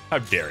cure. How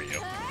dare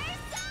you?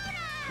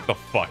 Get the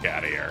fuck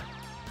out of here.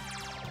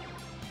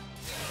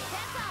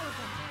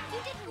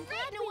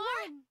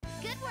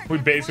 We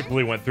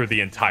basically went through the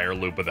entire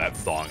loop of that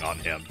song on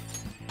him.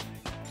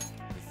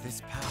 With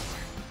this power.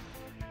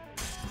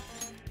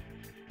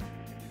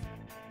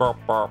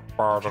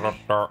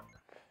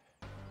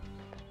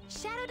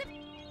 Shadow to...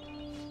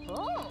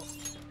 Oh.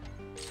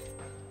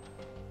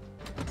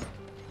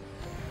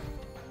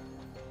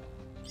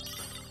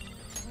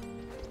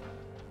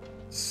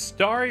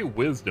 Starry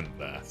Wisdom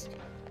Vest.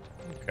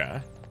 Okay.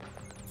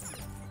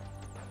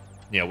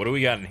 Yeah, what do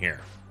we got in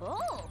here?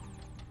 Oh.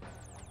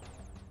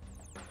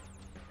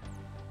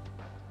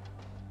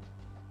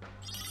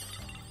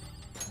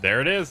 There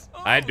it is.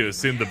 I had to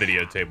assume the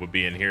videotape would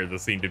be in here.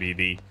 This seemed to be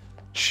the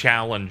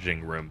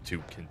challenging room to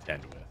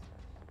contend with.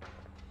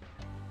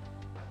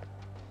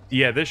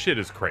 Yeah, this shit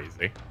is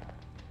crazy.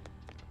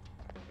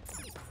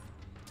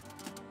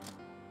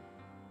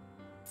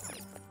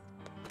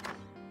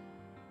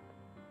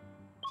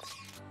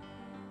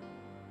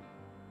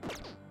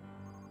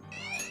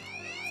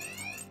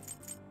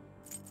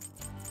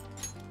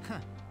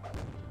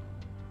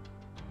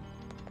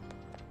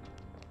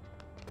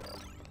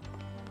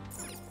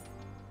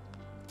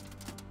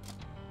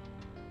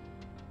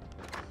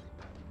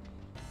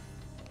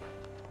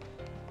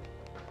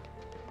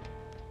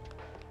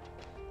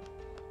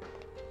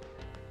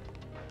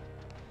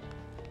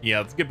 Yeah,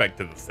 let's get back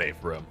to the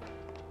safe room.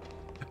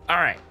 All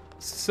right,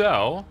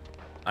 so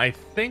I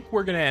think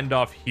we're gonna end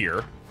off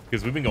here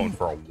because we've been going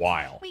for a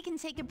while. We can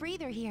take a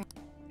breather here.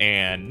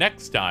 And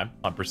next time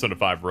on Persona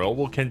 5 Royal,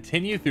 we'll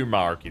continue through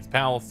Maruki's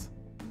palace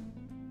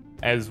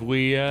as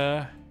we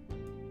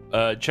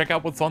check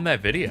out what's on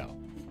that video.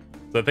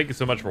 So thank you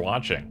so much for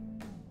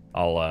watching.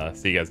 I'll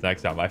see you guys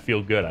next time. I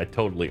feel good. I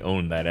totally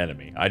owned that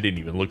enemy. I didn't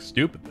even look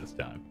stupid this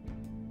time.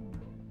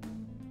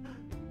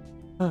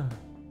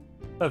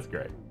 That's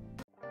great.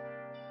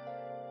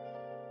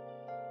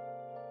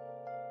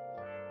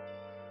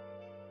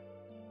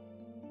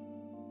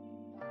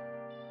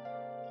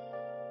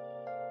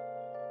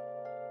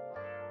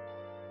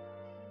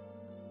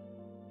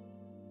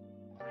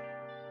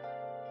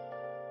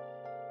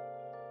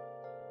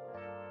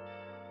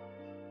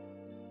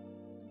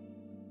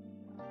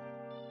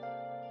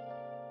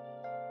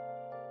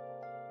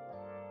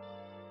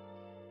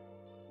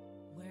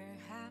 Where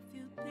have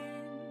you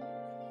been?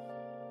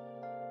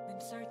 Been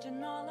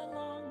searching all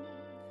along,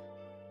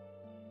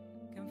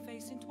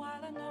 confessing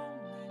while and on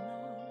and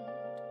on,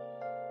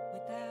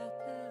 without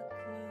the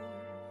clue,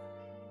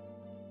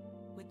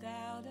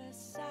 without a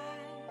sign,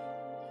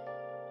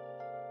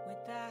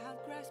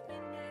 without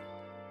grasping it.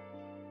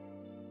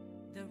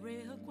 The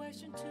real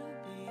question to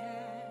be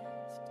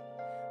asked: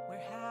 where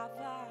have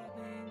I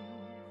been?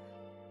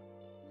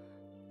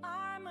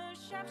 I'm a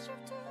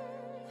sharpshooter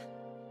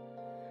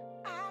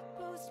at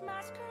post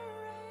masquerade,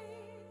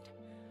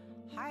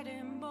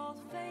 hiding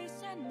both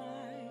face and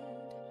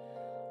mind,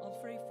 all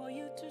free for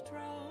you to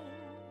draw.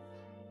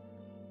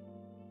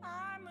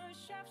 I'm a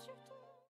sharpshooter.